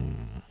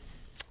 zoom.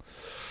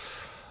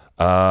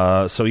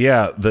 So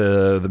yeah,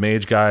 the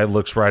mage guy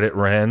looks right at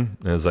Ren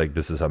and is like,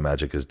 "This is how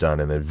magic is done."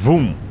 And then,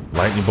 boom!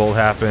 Lightning bolt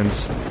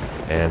happens,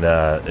 and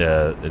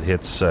it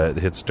hits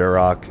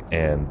Durrock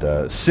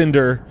and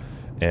Cinder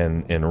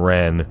and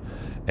Ren,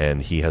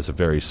 and he has a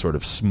very sort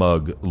of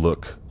smug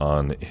look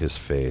on his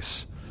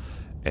face.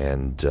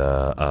 And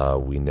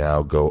we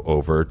now go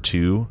over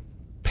to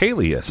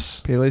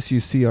Peleus. Peleus, you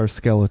see our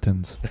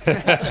skeletons.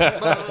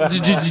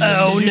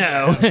 Oh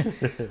no!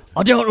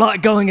 I don't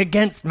like going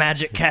against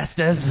magic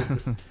casters.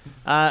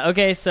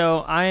 Okay,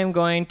 so I am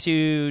going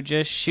to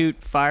just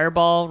shoot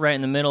fireball right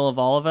in the middle of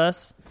all of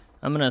us.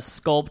 I'm going to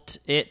sculpt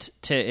it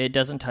to it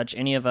doesn't touch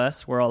any of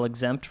us. We're all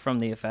exempt from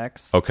the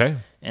effects. Okay.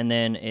 And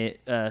then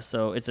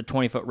so it's a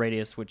 20-foot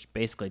radius, which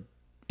basically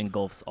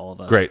engulfs all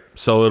of us. Great.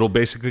 So it'll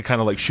basically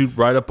kind of like shoot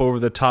right up over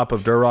the top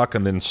of Durrock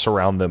and then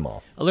surround them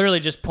all. I'll literally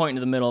just point to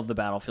the middle of the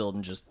battlefield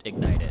and just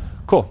ignite it.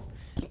 Cool.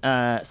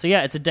 So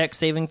yeah, it's a dex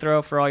saving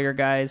throw for all your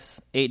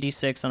guys.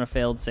 8d6 on a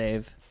failed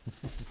save.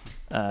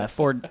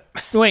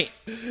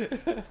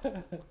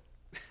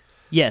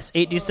 Yes,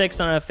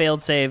 8d6 on a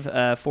failed save,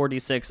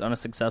 4d6 on a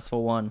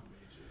successful one.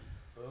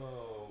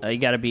 You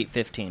got to beat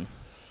 15.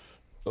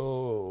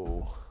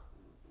 Oh.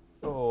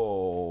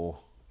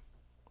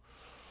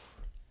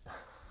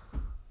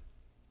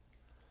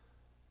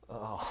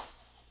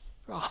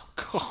 Oh,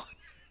 God.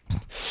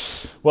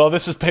 Well,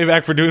 this is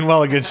payback for doing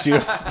well against you.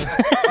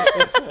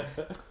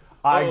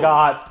 I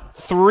got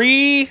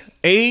 3,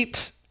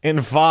 8,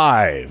 and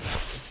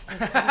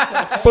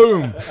 5.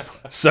 Boom.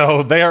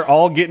 So they are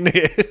all getting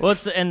hit.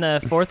 And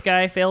the fourth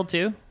guy failed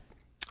too?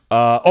 3,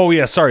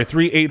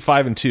 8,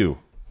 5, and 2. You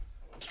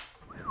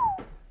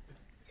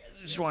guys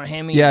just want to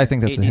hand me I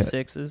think that's a hit.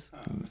 8d6s?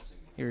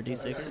 Here,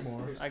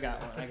 d6s. I got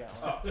one.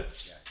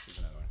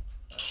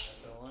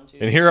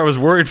 And here I was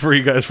worried for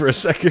you guys for a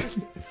second.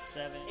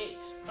 7, 8.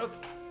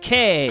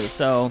 Okay,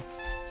 so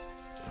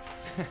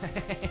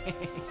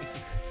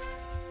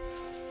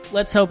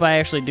let's hope I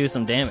actually do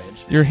some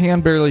damage. Your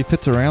hand barely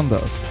fits around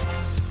those.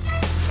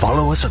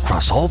 Follow us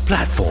across all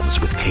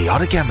platforms with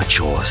Chaotic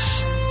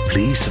Amateurs.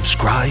 Please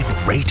subscribe,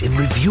 rate, and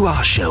review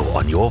our show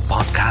on your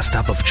podcast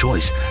app of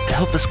choice to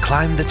help us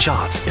climb the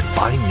charts and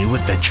find new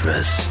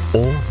adventurers.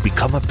 Or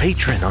become a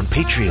patron on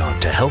Patreon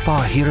to help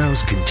our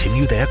heroes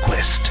continue their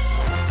quest.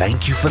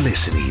 Thank you for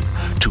listening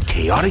to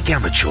Chaotic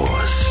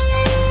Amateurs.